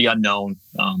for the unknown.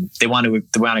 They want to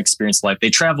experience life.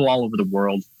 They travel all over the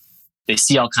world. They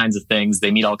see all kinds of things. They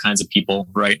meet all kinds of people,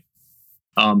 right?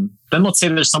 Then let's say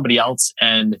there's somebody else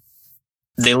and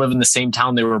they live in the same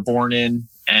town they were born in,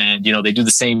 and they do the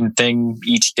same thing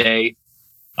each day.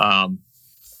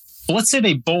 Let's say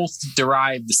they both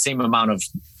derive the same amount of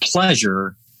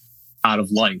pleasure out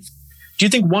of life. Do you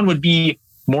think one would be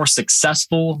more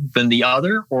successful than the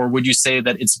other, or would you say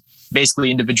that it's basically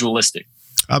individualistic?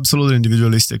 Absolutely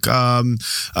individualistic.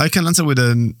 I can answer with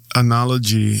an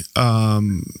analogy.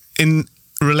 In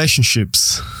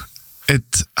relationships,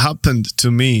 it happened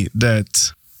to me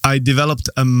that I developed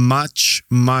a much,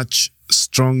 much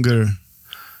stronger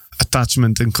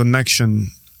attachment and connection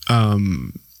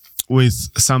with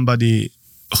somebody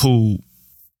who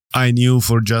I knew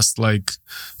for just like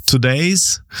 2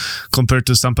 days compared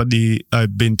to somebody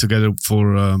I've been together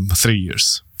for 3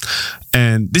 years.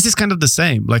 And this is kind of the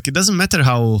same. Like it doesn't matter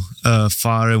how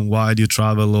far and wide you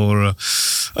travel or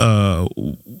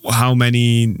how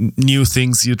many new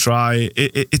things you try.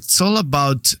 It's all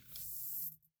about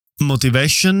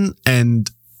motivation and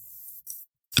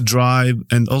drive,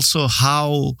 and also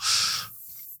how.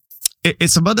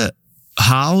 It's about the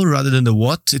how rather than the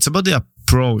what. It's about the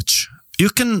approach. You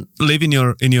can live in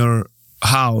your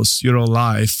house your whole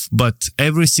life, but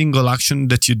every single action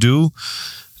that you do,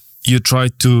 you try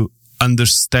to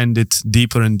understand it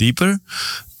deeper and deeper.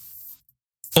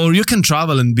 Or you can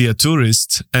travel and be a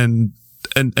tourist and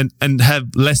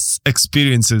have less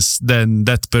experiences than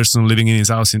that person living in his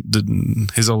house in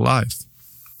his whole life.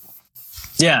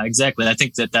 Yeah, exactly. I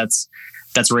think that's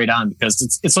right on,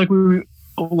 because it's like we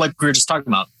were just talking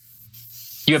about.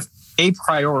 You have a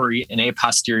priori and a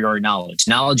posteriori knowledge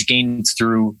gained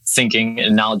through thinking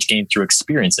and knowledge gained through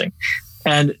experiencing.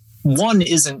 And one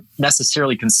isn't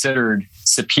necessarily considered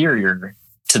superior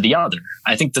to the other.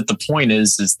 I think that the point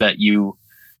is that you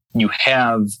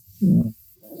have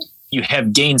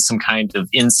gained some kind of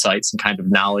insight, some kind of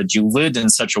knowledge. You lived in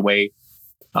such a way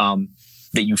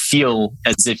that you feel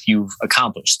as if you've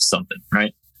accomplished something,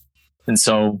 right? And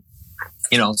so,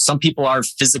 some people are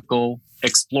physical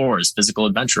explorers, physical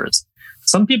adventurers.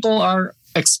 Some people are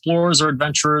explorers or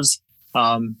adventurers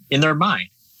in their mind,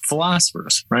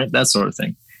 philosophers, right? That sort of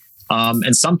thing.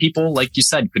 And some people, like you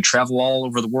said, could travel all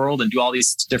over the world and do all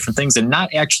these different things and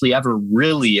not actually ever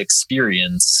really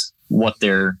experience what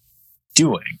they're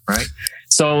doing, right?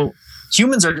 So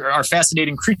humans are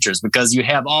fascinating creatures because you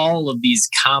have all of these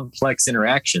complex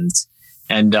interactions,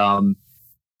 and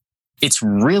it's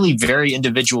really very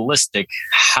individualistic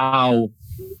how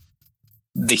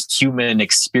the human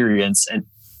experience and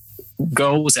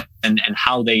goes and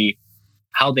how they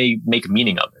make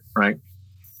meaning of it, right?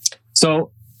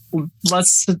 So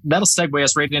that'll segue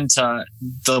us right into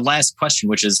the last question,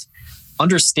 which is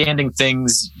understanding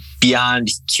things beyond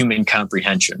human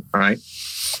comprehension, right?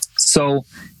 So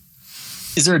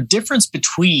is there a difference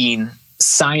between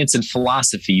science and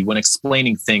philosophy when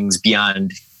explaining things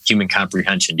beyond human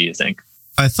comprehension, do you think?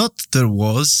 I thought there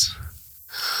was.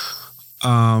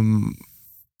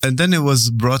 And then it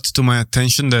was brought to my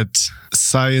attention that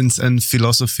science and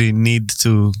philosophy need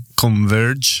to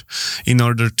converge in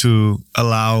order to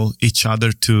allow each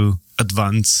other to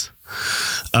advance.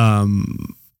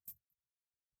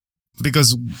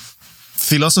 Because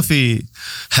philosophy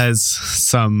has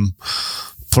some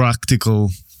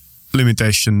practical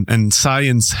limitation and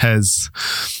science has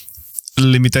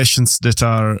limitations that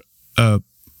are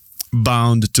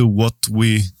bound to what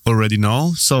we already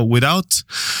know. So without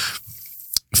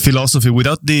philosophy,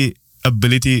 without the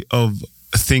ability of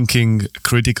thinking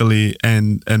critically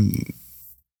and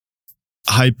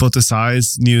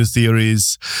hypothesize new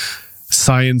theories,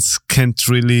 science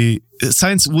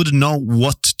wouldn't know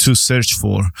what to search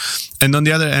for. And on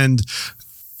the other end,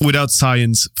 without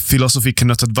science, philosophy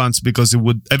cannot advance because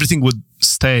everything would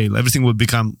stale. Everything would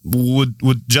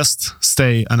just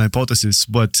stay an hypothesis.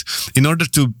 But in order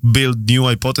to build new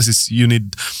hypotheses, you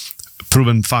need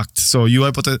proven facts. So you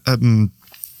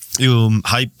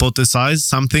hypothesize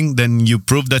something, then you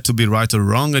prove that to be right or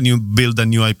wrong, and you build a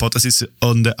new hypothesis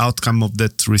on the outcome of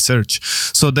that research.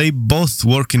 So they both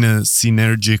work in a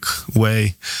synergic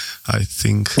way, I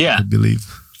think. Yeah. I believe.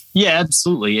 Yeah,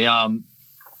 absolutely.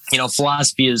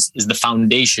 Philosophy is the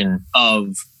foundation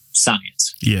of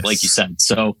science, yes, like you said.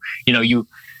 So, you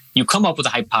come up with a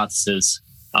hypothesis,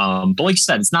 but like you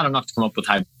said, it's not enough to come up with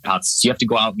hypotheses. You have to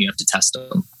go out and you have to test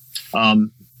them.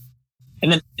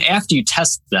 And then after you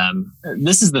test them,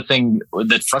 this is the thing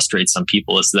that frustrates some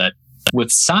people, is that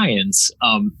with science,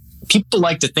 people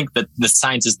like to think that the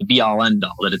science is the be all end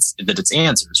all, that it's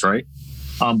answers, right?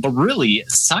 But really,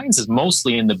 science is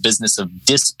mostly in the business of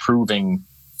disproving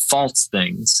false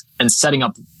things and setting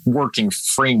up working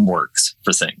frameworks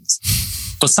for things.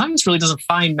 But science really doesn't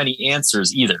find many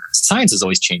answers either. Science has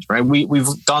always changed, right?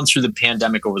 We've gone through the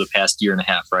pandemic over the past year and a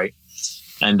half, right?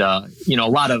 And, a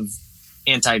lot of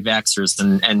anti-vaxxers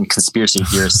and conspiracy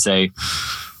theorists say,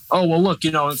 oh, well, look,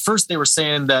 at first they were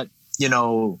saying that,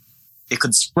 it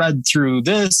could spread through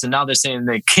this, and now they're saying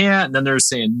they can't. And then they're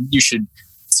saying you should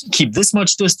keep this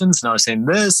much distance. Now they're saying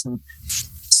this. And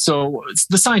so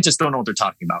the scientists don't know what they're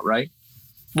talking about, right?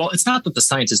 Well, it's not that the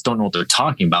scientists don't know what they're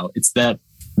talking about. It's that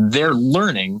they're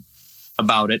learning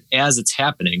about it as it's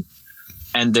happening,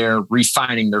 and they're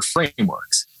refining their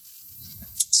frameworks.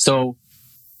 So,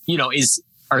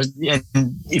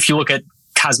 if you look at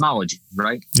cosmology,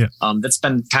 right? Yeah. That's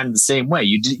been kind of the same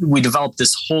way. We developed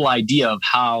this whole idea of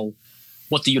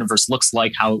what the universe looks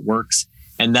like, how it works.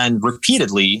 And then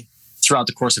repeatedly throughout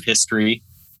the course of history,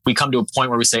 we come to a point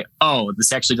where we say, oh,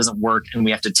 this actually doesn't work, and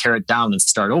we have to tear it down and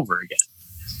start over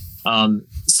again.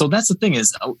 So that's the thing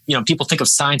is, people think of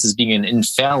science as being an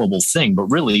infallible thing, but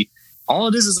really all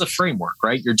it is a framework,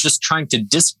 right? You're just trying to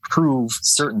disprove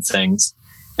certain things.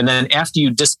 And then after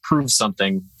you disprove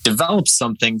something, develop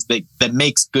something that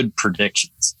makes good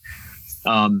predictions.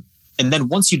 And then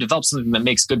once you develop something that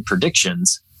makes good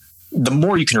predictions, the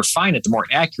more you can refine it, the more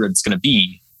accurate it's going to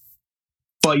be.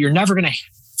 But you're never going to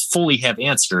fully have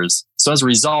answers. So as a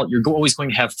result, you're always going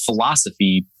to have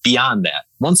philosophy beyond that.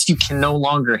 Once you can no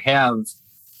longer have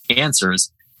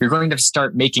answers, you're going to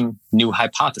start making new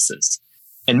hypotheses.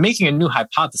 And making a new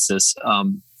hypothesis,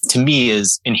 to me,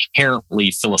 is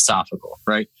inherently philosophical,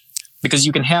 right? Because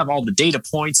you can have all the data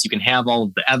points, you can have all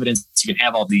of the evidence, you can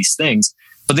have all these things,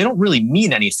 but they don't really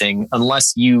mean anything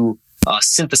unless you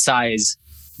synthesize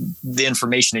the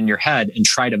information in your head and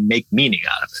try to make meaning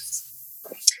out of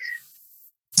it.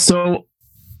 So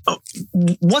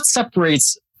what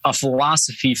separates a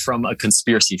philosophy from a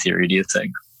conspiracy theory, do you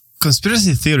think?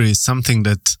 Conspiracy theory is something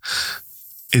that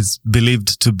is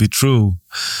believed to be true.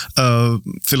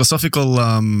 Philosophical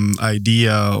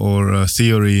idea or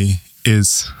theory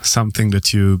is something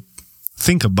that you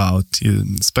think about,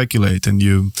 you speculate, and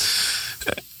you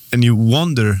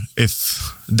wonder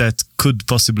if that could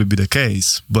possibly be the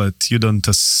case, but you don't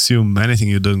assume anything,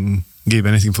 you don't give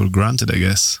anything for granted, I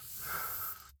guess.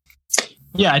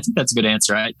 Yeah, I think that's a good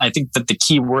answer. I think that the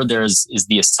key word there is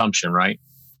the assumption, right?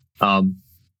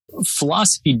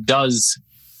 Philosophy does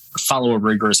follow a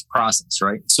rigorous process,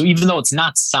 right? So even though it's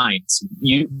not science,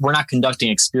 we're not conducting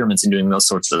experiments and doing those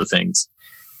sorts of things.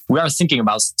 We are thinking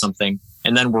about something,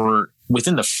 and then we're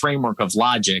within the framework of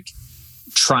logic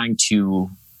trying to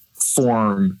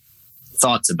form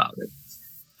thoughts about it.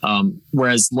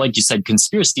 Whereas, like you said,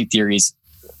 conspiracy theories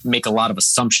make a lot of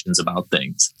assumptions about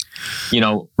things.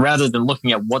 Rather than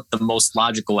looking at what the most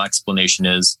logical explanation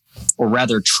is, or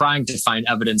rather trying to find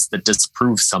evidence that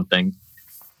disproves something,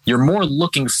 you're more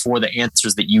looking for the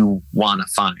answers that you want to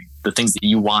find, the things that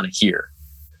you want to hear.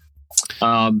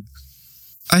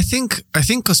 I think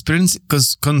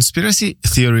conspiracy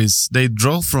theories, they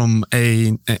draw from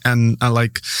an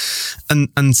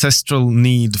ancestral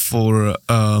need for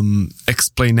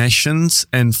explanations,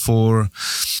 and for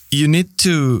you need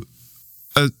to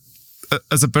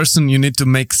as a person, you need to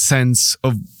make sense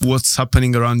of what's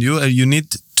happening around you, and you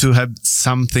need to have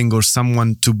something or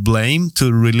someone to blame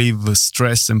to relieve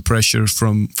stress and pressure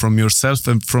from yourself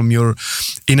and from your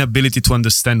inability to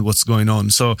understand what's going on.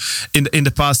 So in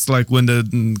the past, like when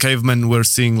the cavemen were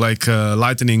seeing like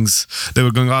lightnings, they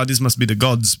were going, "Oh, this must be the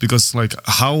gods," because like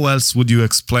how else would you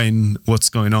explain what's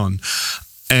going on?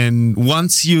 And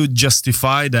once you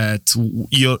justify that,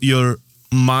 your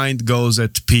mind goes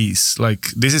at peace. Like,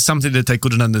 this is something that I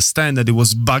couldn't understand, that it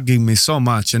was bugging me so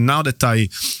much, and now that I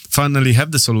finally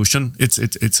have the solution, it's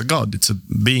a god, it's a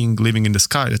being living in the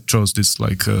sky that throws this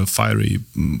like fiery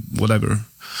whatever.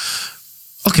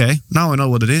 Okay, now I know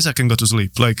what it is, I can go to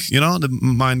sleep. Like, you know, the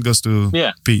mind goes to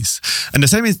peace. And the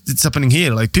same is it's happening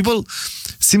here. Like, people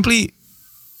simply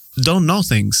don't know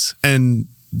things, and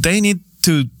they need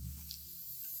to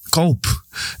cope,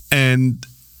 and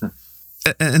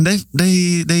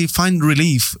they find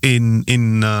relief in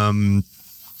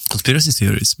conspiracy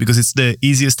theories, because it's the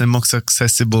easiest and most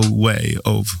accessible way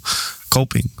of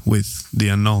coping with the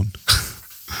unknown.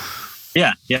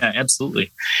 Yeah,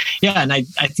 absolutely. Yeah, and I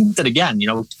think that, again, you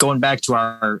know, going back to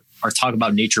our talk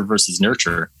about nature versus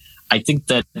nurture, I think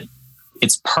that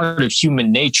it's part of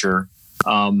human nature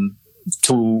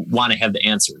to want to have the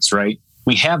answers, right?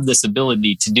 We have this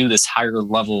ability to do this higher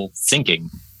level thinking.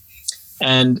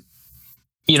 And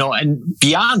you know, and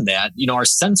beyond that, you know, our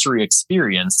sensory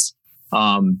experience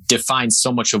defines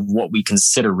so much of what we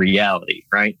consider reality,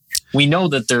 right? We know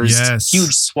that there's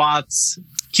huge swaths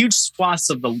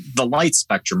of the light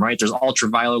spectrum, right? There's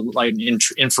ultraviolet light and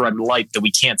infrared light that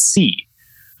we can't see.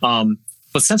 But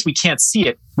since we can't see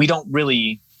it, we don't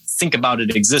really think about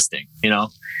it existing, you know?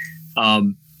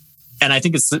 And I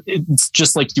think it's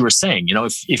just like you were saying, you know,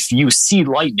 if you see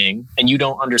lightning and you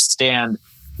don't understand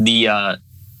the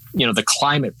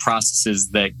climate processes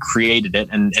that created it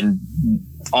and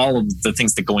all of the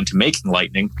things that go into making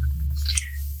lightning,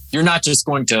 you're not just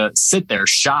going to sit there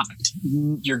shocked.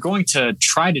 You're going to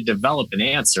try to develop an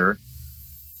answer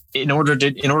in order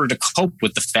to cope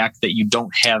with the fact that you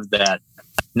don't have that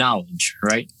knowledge,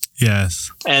 right? Yes.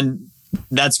 And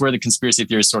that's where the conspiracy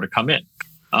theories sort of come in.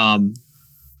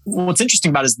 What's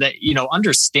interesting about it is that, you know,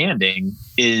 understanding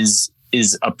is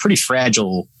a pretty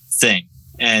fragile thing.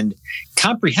 And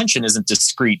comprehension isn't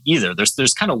discrete either.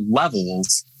 There's kind of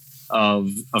levels of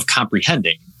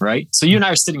comprehending, right? So you and I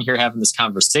are sitting here having this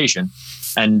conversation,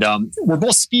 and we're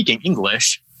both speaking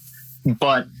English,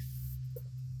 but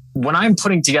when I'm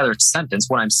putting together a sentence,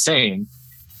 what I'm saying,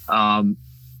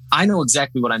 I know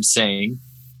exactly what I'm saying,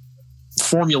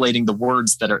 formulating the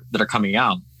words that are coming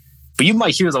out. But you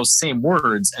might hear those same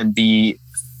words and be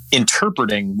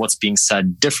interpreting what's being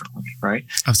said differently, right?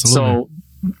 Absolutely.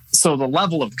 So the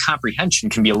level of comprehension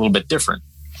can be a little bit different.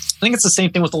 I think it's the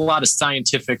same thing with a lot of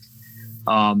scientific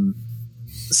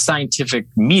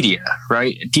media,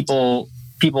 right? People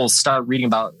start reading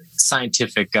about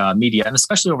scientific media, and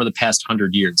especially over the past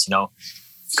 100 years. You know,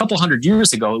 a couple 100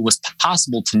 years ago, it was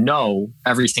possible to know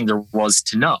everything there was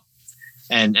to know,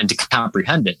 and to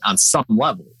comprehend it on some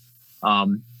level.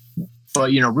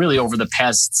 But, you know, really over the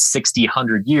past 60,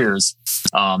 100 years,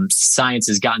 science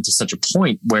has gotten to such a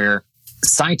point where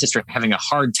scientists are having a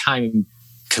hard time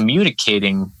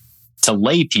communicating to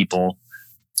lay people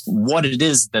what it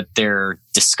is that they're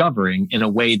discovering in a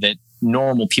way that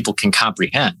normal people can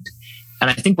comprehend. And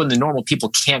I think when the normal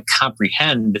people can't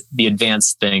comprehend the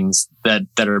advanced things that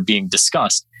are being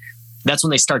discussed, that's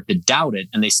when they start to doubt it,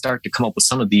 and they start to come up with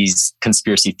some of these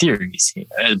conspiracy theories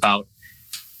about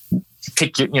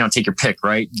take your pick,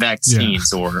 right?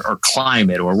 Vaccines or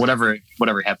climate or whatever it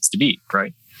happens to be,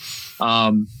 right?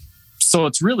 So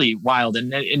it's really wild.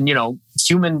 And you know,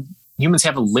 humans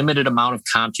have a limited amount of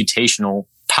computational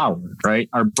power, right?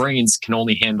 Our brains can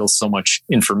only handle so much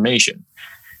information.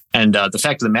 And the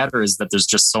fact of the matter is that there's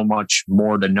just so much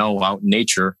more to know out in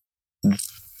nature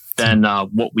than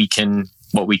what we can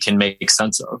make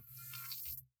sense of.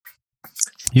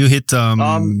 You hit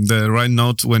the right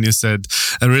note when you said,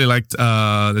 I really liked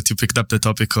that you picked up the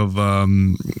topic of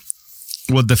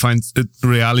what defines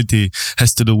reality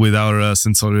has to do with our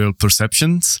sensorial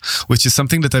perceptions, which is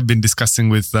something that I've been discussing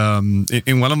with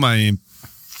in one of my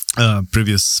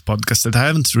previous podcasts that I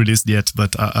haven't released yet,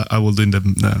 but I will do in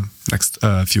the next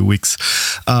few weeks,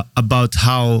 about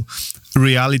how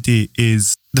reality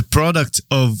is the product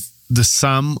of the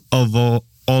sum of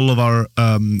all of our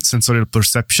sensorial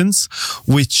perceptions,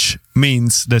 which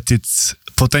means that it's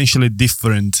potentially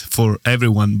different for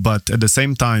everyone, but at the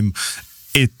same time,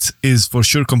 it is for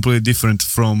sure completely different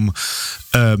from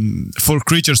for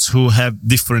creatures who have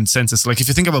different senses. Like if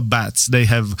you think about bats, they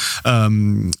have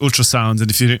ultrasounds, and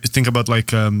if you think about like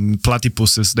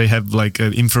platypuses, they have like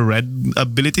infrared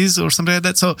abilities or something like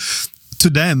that. So to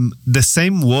them, the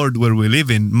same world where we live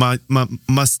in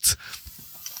must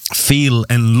feel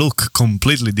and look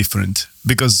completely different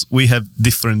because we have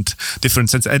different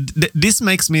senses. And this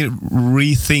makes me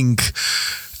rethink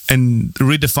and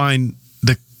redefine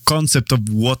the concept of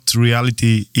what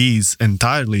reality is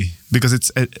entirely, because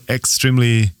it's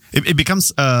extremely it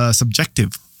becomes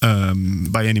subjective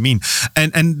by any mean,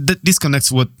 and this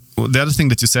connects what the other thing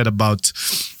that you said about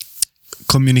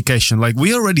communication. Like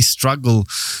we already struggle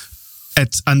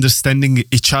at understanding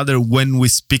each other when we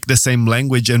speak the same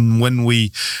language and when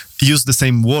we use the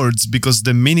same words, because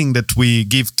the meaning that we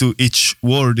give to each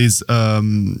word is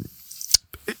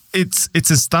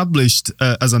it's established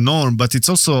as a norm, but it's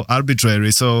also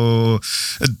arbitrary. So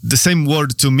the same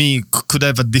word to me could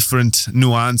have a different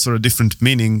nuance or a different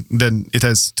meaning than it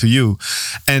has to you.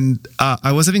 And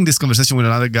I was having this conversation with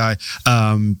another guy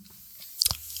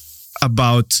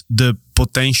about the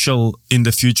potential in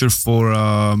the future for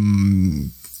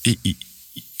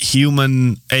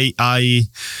human AI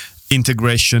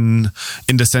integration,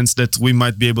 in the sense that we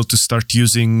might be able to start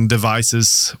using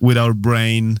devices with our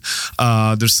brain.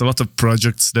 There's a lot of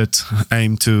projects that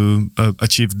aim to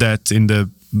achieve that in the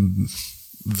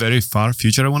very far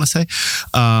future, I want to say.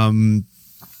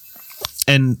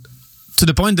 And to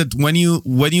the point that when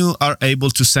you are able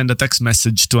to send a text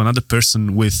message to another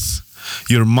person with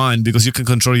your mind, because you can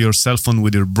control your cell phone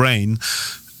with your brain,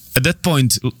 at that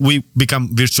point we become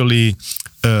virtually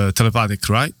telepathic,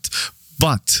 right?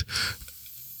 But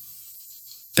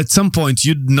at some point,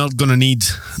 you're not going to need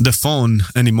the phone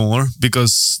anymore,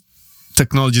 because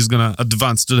technology is going to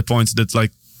advance to the point that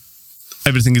like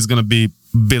everything is going to be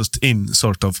built in,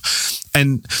 sort of.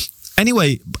 And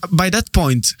anyway, by that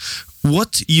point,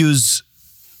 what use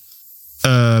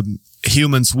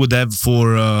humans would have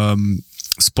for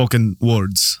spoken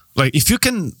words? Like if we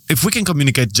can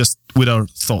communicate just with our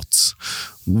thoughts,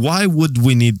 why would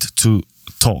we need to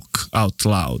talk out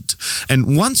loud?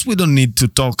 And once we don't need to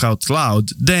talk out loud,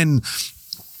 then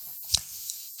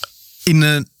in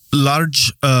a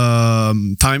large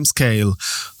time scale,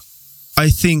 I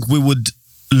think we would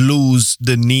lose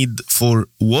the need for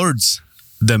words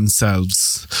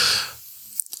themselves,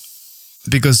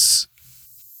 because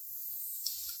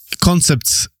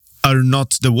concepts are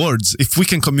not the words. If we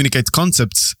can communicate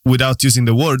concepts without using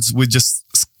the words, we just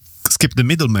skip the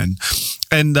middleman.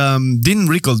 And Dean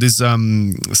Rickle, this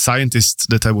scientist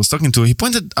that I was talking to, he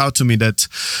pointed out to me that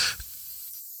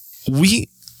we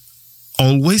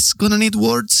always gonna need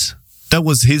words. That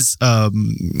was his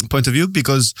point of view,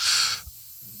 because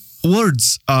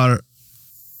words are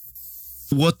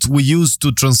what we use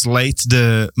to translate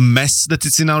the mess that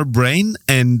is in our brain,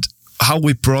 and how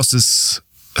we process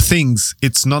things.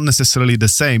 It's not necessarily the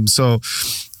same. So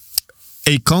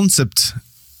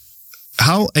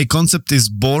how a concept is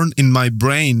born in my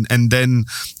brain and then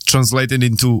translated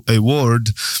into a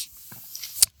word,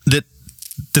 that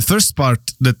the first part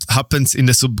that happens in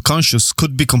the subconscious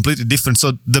could be completely different.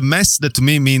 So the mess that to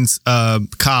me means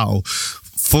cow,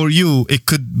 for you it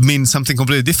could mean something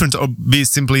completely different or be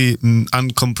simply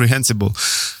incomprehensible.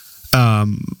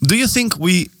 Do you think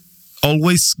we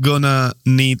always gonna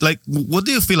need, like, what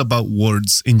do you feel about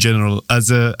words in general?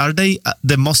 Are they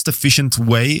the most efficient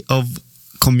way of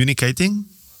communicating?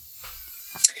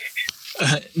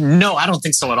 No, I don't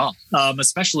think so at all.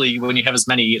 Especially when you have as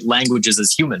many languages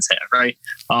as humans have, right?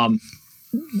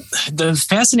 The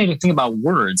fascinating thing about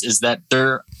words is that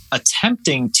they're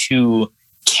attempting to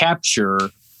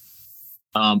capture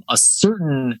a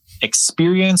certain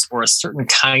experience or a certain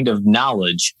kind of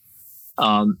knowledge,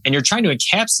 and you're trying to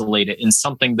encapsulate it in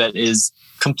something that is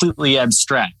completely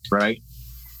abstract, right?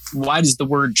 Why does the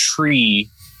word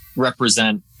tree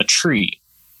represent a tree?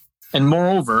 And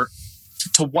moreover,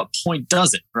 to what point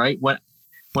does it, right? When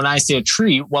I say a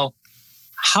tree, well,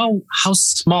 how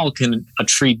small can a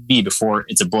tree be before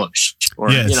it's a bush?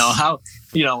 Or, yes.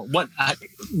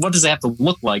 What does it have to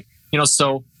look like?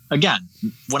 So again,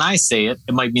 when I say it,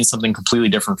 it might mean something completely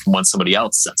different from what somebody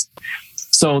else says.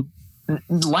 So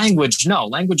language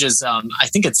is, I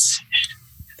think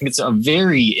it's a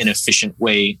very inefficient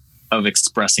way of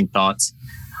expressing thoughts.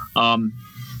 But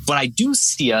I do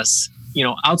see us,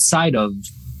 outside of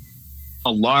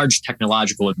a large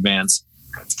technological advance,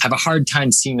 have a hard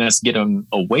time seeing us get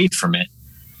away from it.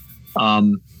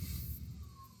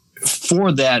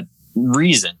 for that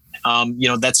reason.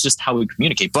 That's just how we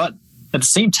communicate. But at the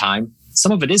same time,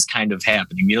 some of it is kind of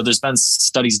happening. There's been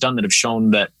studies done that have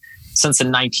shown that since the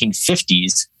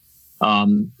 1950s,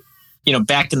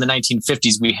 back in the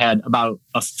 1950s, we had about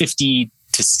a 50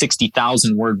 to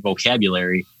 60,000 word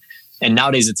vocabulary. And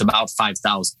nowadays it's about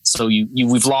 5,000. So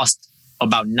we've lost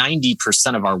about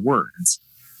 90% of our words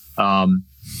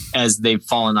as they've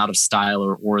fallen out of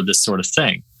style or this sort of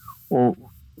thing. Or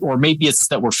maybe it's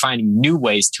that we're finding new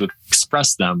ways to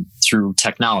express them through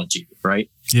technology, right?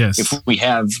 Yes. If we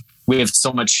have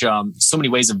so many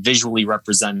ways of visually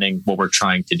representing what we're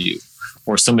trying to do,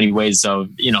 or so many ways of,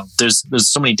 there's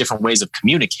so many different ways of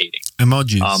communicating.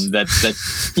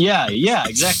 Emojis. Yeah,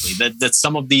 exactly. That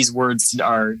some of these words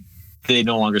they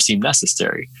no longer seem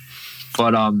necessary.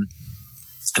 But I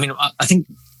think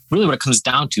really what it comes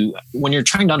down to when you're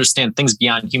trying to understand things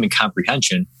beyond human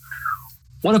comprehension,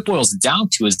 what it boils down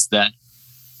to is that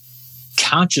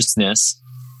consciousness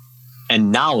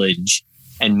and knowledge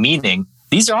and meaning,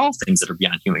 these are all things that are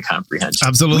beyond human comprehension.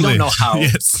 Absolutely. We don't know how.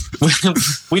 Yes.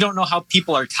 We don't know how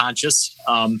people are conscious.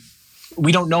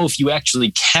 We don't know if you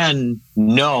actually can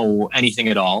know anything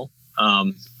at all.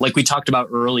 Like we talked about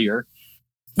earlier,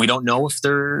 we don't know if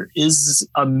there is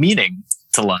a meaning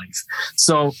to life.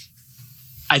 So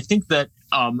I think that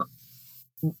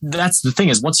that's the thing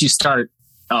is once you start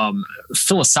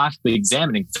philosophically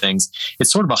examining things,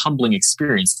 it's sort of a humbling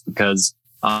experience because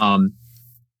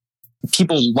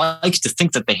people like to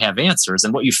think that they have answers.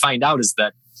 And what you find out is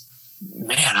that,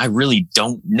 man, I really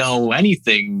don't know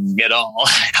anything at all.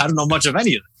 I don't know much of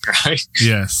anything, right?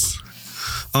 Yes.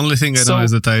 Only thing I know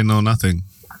is that I know nothing.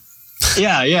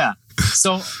 Yeah.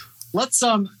 So let's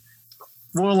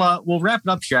we'll wrap it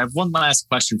up here. I have one last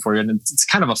question for you, and it's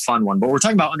kind of a fun one, but we're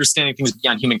talking about understanding things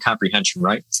beyond human comprehension,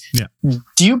 right? Yeah.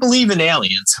 Do you believe in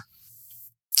aliens?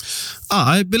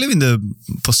 I believe in the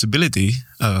possibility,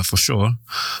 for sure.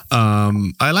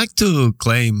 I like to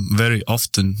claim very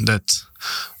often that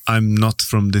I'm not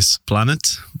from this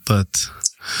planet, but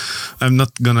I'm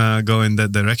not gonna go in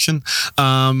that direction.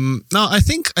 No, I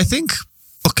think,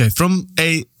 okay, from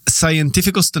a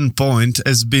scientific standpoint,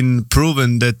 has been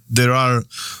proven that there are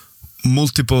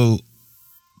multiple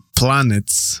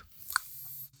planets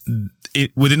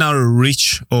within our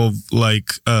reach of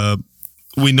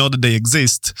we know that they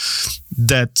exist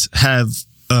that have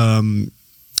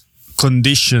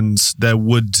conditions that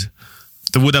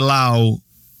would allow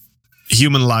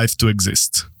human life to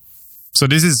exist. So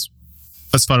this is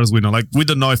as far as we know. We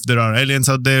don't know if there are aliens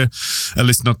out there, at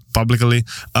least not publicly.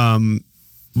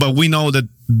 But we know that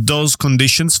those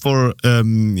conditions for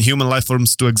human life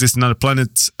forms to exist in other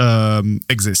planets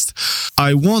exist.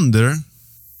 I wonder,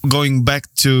 going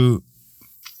back to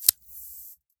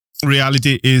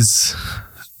reality is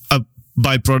a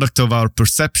byproduct of our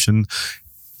perception,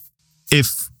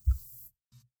 if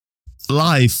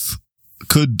life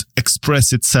could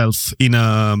express itself in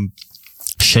a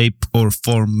shape or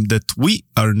form that we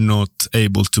are not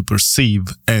able to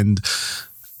perceive, and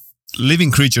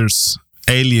living creatures,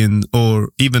 alien or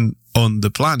even on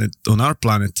our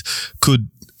planet, could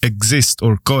exist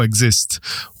or coexist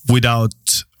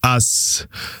without us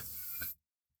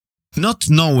not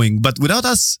knowing, but without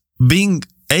us being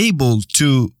able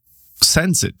to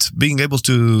sense it, being able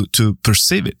to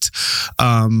perceive it.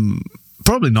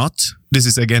 Probably not. This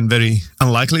is again very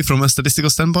unlikely from a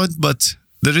statistical standpoint, but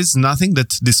there is nothing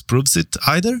that disproves it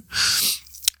either.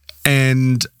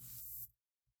 And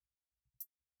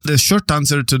the short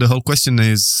answer to the whole question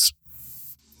is,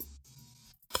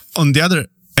 on the other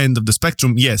end of the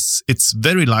spectrum, yes, it's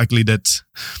very likely that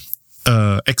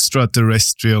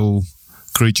extraterrestrial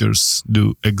creatures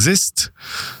do exist,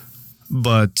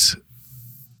 but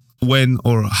when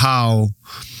or how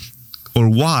or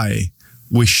why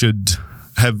we should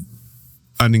have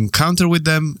an encounter with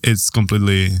them is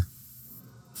completely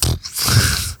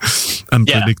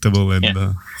unpredictable.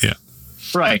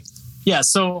 Right. Yeah.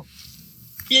 So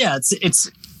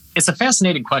it's a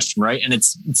fascinating question, right? And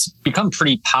it's become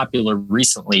pretty popular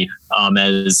recently,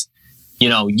 as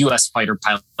U.S. fighter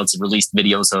pilots have released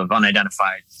videos of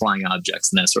unidentified flying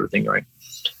objects and that sort of thing, right?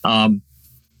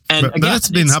 And but again, that's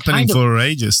been happening for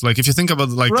ages. If you think about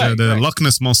the Loch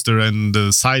Ness Monster and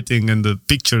the sighting and the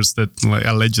pictures that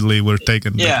allegedly were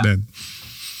taken back then.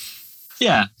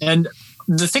 Yeah, and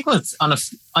the thing with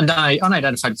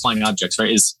unidentified flying objects,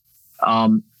 right, is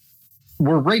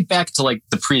we're right back to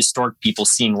the prehistoric people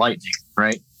seeing lightning,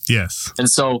 right? Yes. And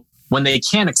so when they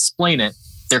can't explain it,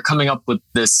 they're coming up with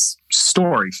this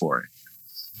story for it.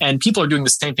 And people are doing the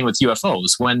same thing with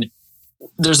UFOs when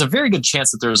there's a very good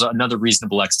chance that there's another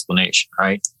reasonable explanation,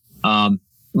 right?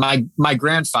 my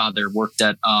grandfather worked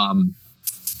at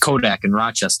Kodak in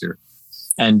Rochester,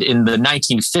 and in the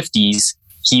 1950s,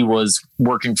 he was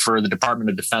working for the Department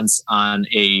of Defense on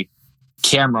a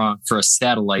camera for a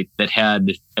satellite that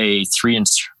had a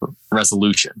 3-inch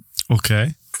resolution.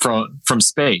 Okay. From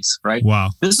space, right? Wow.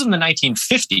 This is in the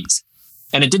 1950s,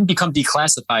 and it didn't become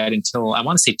declassified until I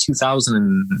want to say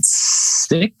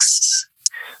 2006.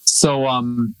 So,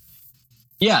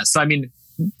 So I mean,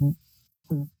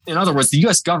 in other words, the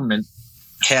U.S. government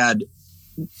had,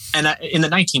 and in the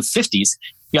 1950s,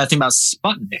 you got to think about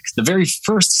Sputnik. The very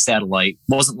first satellite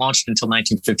wasn't launched until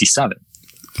 1957.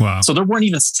 Wow. So there weren't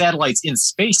even satellites in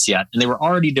space yet, and they were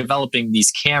already developing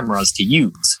these cameras to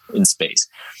use in space.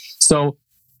 So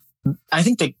I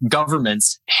think that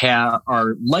governments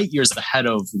are light years ahead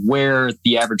of where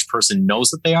the average person knows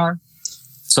that they are.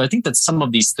 So I think that some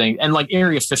of these things, and like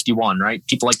Area 51, right?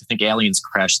 People like to think aliens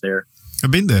crashed there.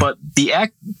 I've been there. But the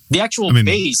actual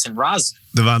base in Roswell.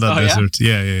 The Vanda Desert.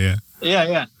 Yeah.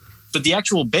 Yeah. But the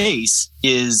actual base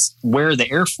is where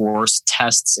the Air Force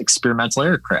tests experimental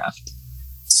aircraft.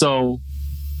 So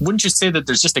wouldn't you say that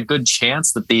there's just a good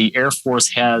chance that the Air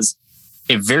Force has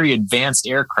a very advanced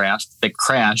aircraft that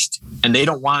crashed, and they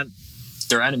don't want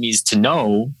their enemies to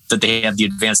know that they have the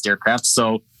advanced aircraft?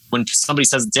 So when somebody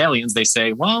says it's aliens, they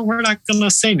say, well, we're not going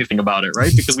to say anything about it,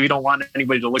 right? Because we don't want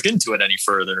anybody to look into it any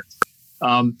further.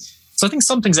 So I think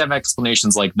some things have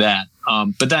explanations like that.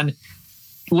 But then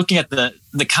looking at the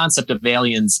concept of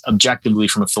aliens objectively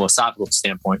from a philosophical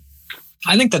standpoint,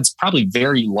 I think that's probably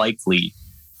very likely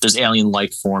there's alien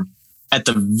life form, at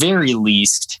the very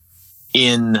least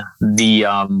in the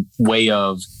way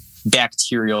of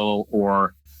bacterial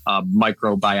or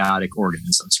microbiotic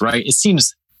organisms, right? It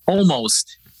seems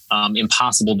almost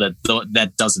impossible that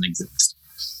that doesn't exist.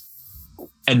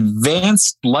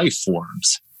 Advanced life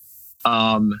forms,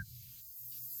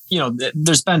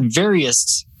 there's been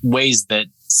various ways that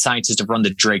scientists have run the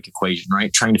Drake equation,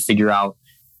 right? Trying to figure out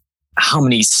how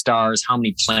many stars, how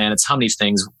many planets, how many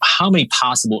things, how many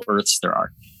possible Earths there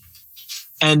are.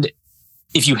 And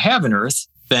if you have an Earth,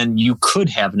 then you could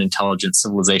have an intelligent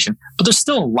civilization, but there's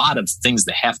still a lot of things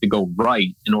that have to go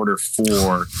right in order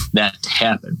for that to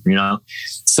happen,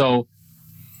 So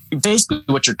basically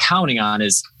what you're counting on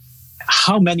is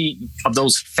how many of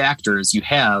those factors you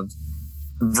have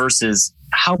versus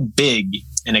how big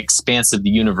and expansive the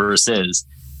universe is,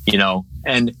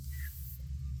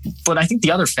 but I think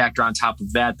the other factor on top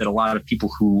of that a lot of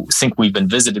people who think we've been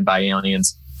visited by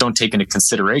aliens don't take into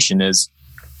consideration is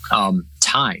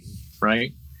time,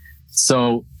 right?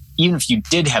 So even if you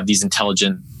did have these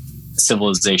intelligent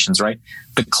civilizations, right,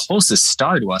 the closest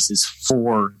star to us is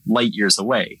 4 light years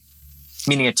away,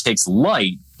 meaning it takes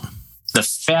light, the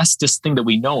fastest thing that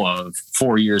we know of,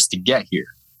 4 years to get here.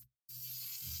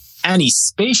 Any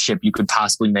spaceship you could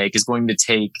possibly make is going to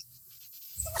take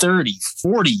 30,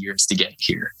 40 years to get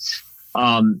here.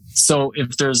 So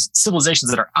if there's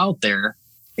civilizations that are out there,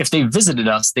 if they visited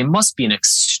us, they must be an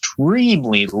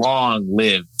extremely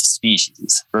long-lived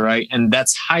species, right? And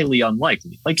that's highly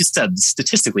unlikely. Like you said,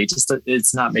 statistically,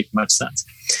 it's not making much sense.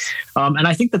 And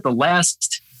I think that the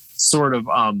last sort of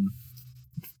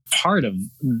part of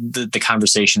the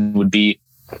conversation would be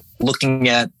looking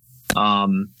at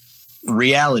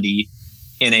reality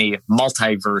in a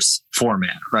multiverse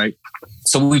format, right?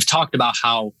 So we've talked about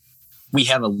how we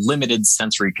have a limited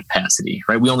sensory capacity,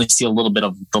 right? We only see a little bit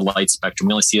of the light spectrum.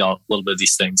 We only see a little bit of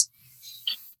these things.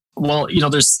 Well,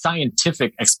 there's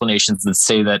scientific explanations that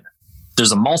say that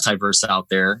there's a multiverse out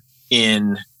there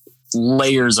in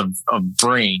layers of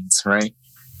brains, right?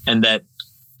 And that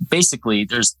basically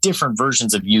there's different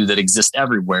versions of you that exist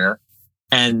everywhere.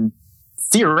 And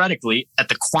theoretically, at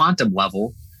the quantum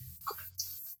level,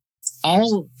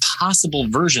 all possible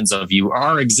versions of you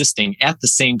are existing at the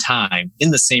same time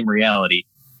in the same reality.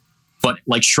 But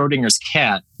like Schrodinger's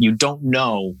cat, you don't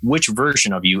know which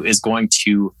version of you is going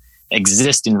to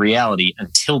exist in reality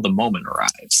until the moment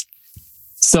arrives.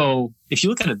 So if you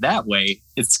look at it that way,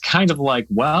 it's kind of like,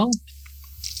 well,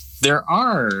 there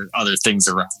are other things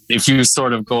around if you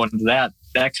sort of go into that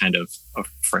kind of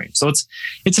frame. So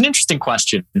it's an interesting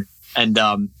question. And,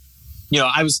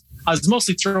 I was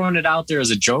mostly throwing it out there as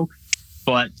a joke,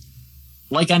 but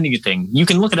like anything, you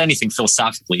can look at anything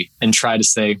philosophically and try to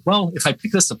say, well, if I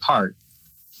pick this apart,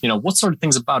 what sort of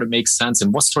things about it make sense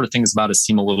and what sort of things about it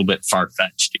seem a little bit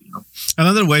far-fetched,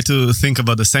 Another way to think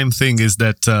about the same thing is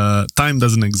that time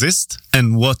doesn't exist,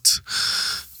 and what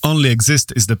only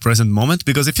exists is the present moment.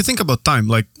 Because if you think about time,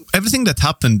 like everything that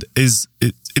happened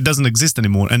it doesn't exist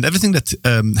anymore, and everything that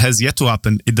has yet to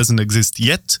happen, it doesn't exist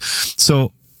yet.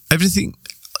 So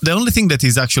the only thing that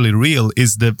is actually real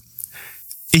is the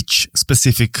each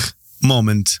specific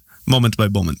moment by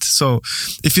moment. So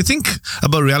if you think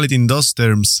about reality in those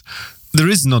terms, there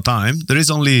is no time. There is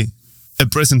only a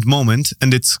present moment,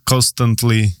 and it's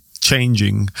constantly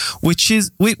changing, which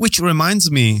reminds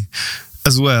me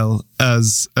as well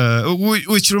as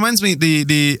which reminds me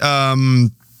the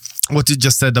what you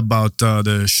just said about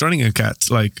the Schrödinger cat.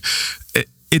 Like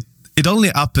it only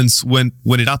happens when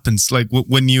it happens. Like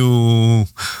when you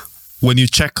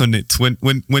check on it,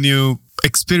 when you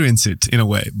experience it in a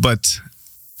way, but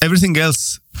everything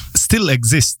else still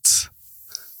exists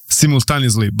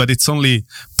simultaneously, but it's only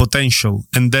potential.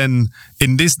 And then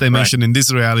in this dimension, in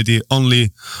this reality,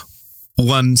 only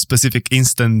one specific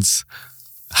instance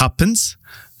happens,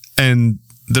 and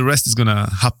the rest is gonna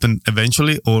happen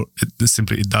eventually, or it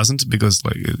doesn't, because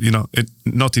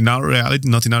not in our reality,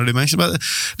 not in our dimension. But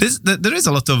there is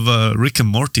a lot of Rick and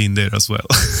Morty in there as well.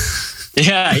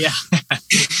 Yeah.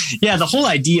 Yeah, the whole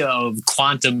idea of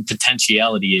quantum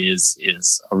potentiality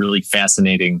is a really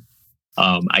fascinating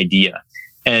idea.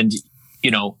 And,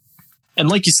 and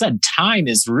like you said, time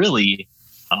is really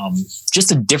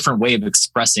just a different way of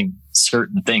expressing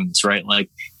certain things, right? Like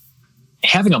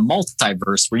having a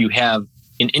multiverse where you have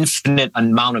an infinite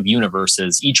amount of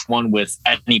universes, each one with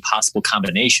any possible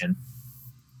combination.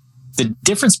 The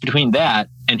difference between that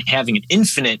and having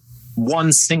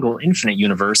one single infinite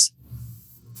universe,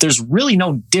 there's really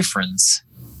no difference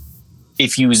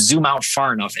if you zoom out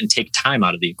far enough and take time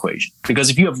out of the equation. Because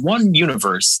if you have one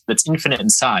universe that's infinite in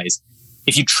size,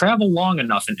 if you travel long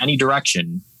enough in any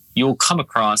direction, you'll come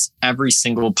across every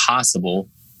single possibility.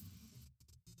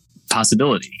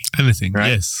 Anything, right?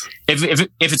 Yes. If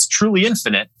it's truly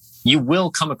infinite, you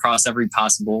will come across every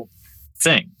possible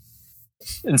thing.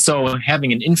 And so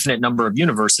having an infinite number of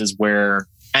universes where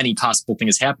any possible thing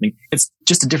is happening, it's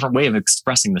just a different way of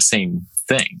expressing the same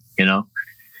thing,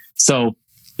 So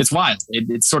it's wild.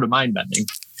 It's sort of mind-bending.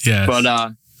 Yeah.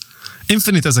 But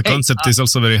infinite as a concept is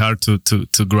also very hard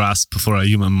to grasp for a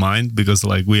human mind, because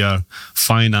we are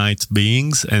finite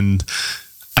beings, and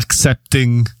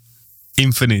accepting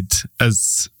infinite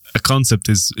as a concept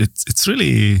it's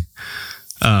really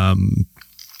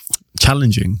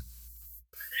challenging.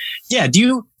 Yeah.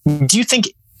 Do you think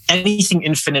anything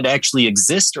infinite actually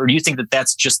exists, or do you think that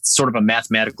that's just sort of a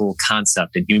mathematical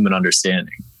concept in human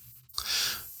understanding?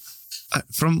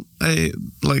 From a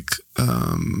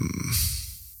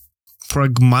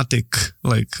pragmatic,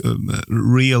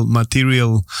 real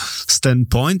material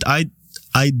standpoint, I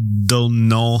don't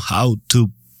know how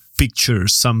to picture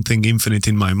something infinite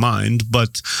in my mind,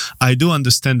 but I do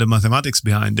understand the mathematics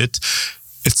behind it.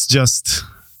 It's just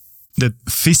that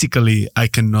physically I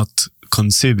cannot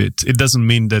conceive it. It doesn't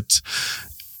mean that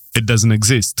it doesn't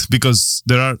exist, because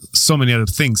there are so many other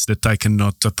things that I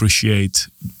cannot appreciate,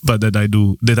 but that I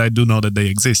do know that they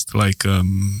exist, like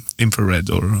infrared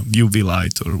or UV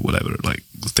light or whatever, like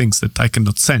things that I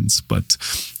cannot sense, but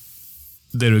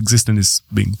their existence is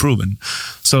being proven.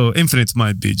 So infinite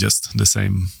might be just the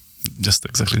same, just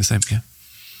exactly the same.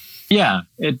 Yeah,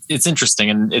 it's interesting,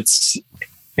 and it's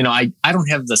I don't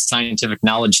have the scientific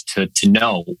knowledge to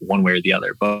know one way or the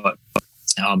other, but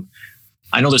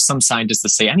I know there's some scientists that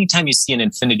say anytime you see an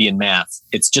infinity in math,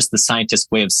 it's just the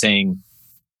scientist's way of saying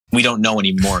we don't know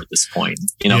anymore at this point.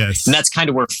 Yes. And that's kind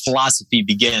of where philosophy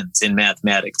begins in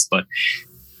mathematics. But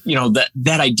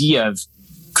that idea of,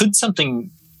 could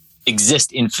something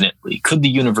exist infinitely? Could the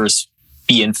universe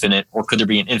be infinite, or could there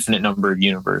be an infinite number of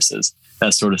universes?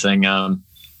 That sort of thing.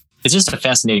 It's just a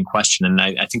fascinating question, and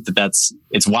I think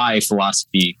it's why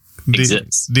philosophy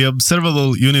exists. The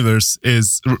observable universe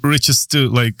reaches to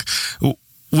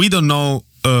we don't know.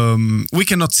 We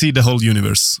cannot see the whole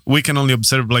universe. We can only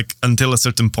observe until a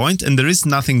certain point, and there is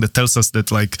nothing that tells us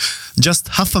that just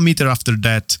half a meter after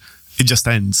that it just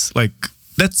ends.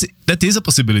 That is a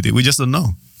possibility. We just don't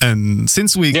know. And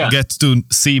since we get to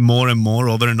see more and more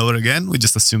over and over again, we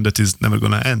just assume that it's never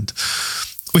going to end,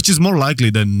 which is more likely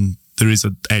than there is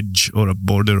an edge or a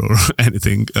border or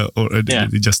anything,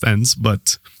 it just ends.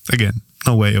 But again,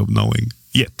 no way of knowing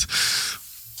yet.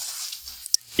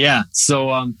 Yeah.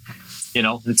 So,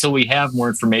 until we have more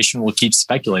information, we'll keep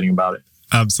speculating about it.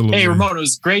 Absolutely. Hey, Ramon, it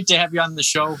was great to have you on the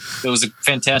show. It was a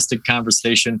fantastic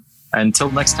conversation.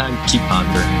 Until next time, keep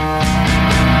pondering.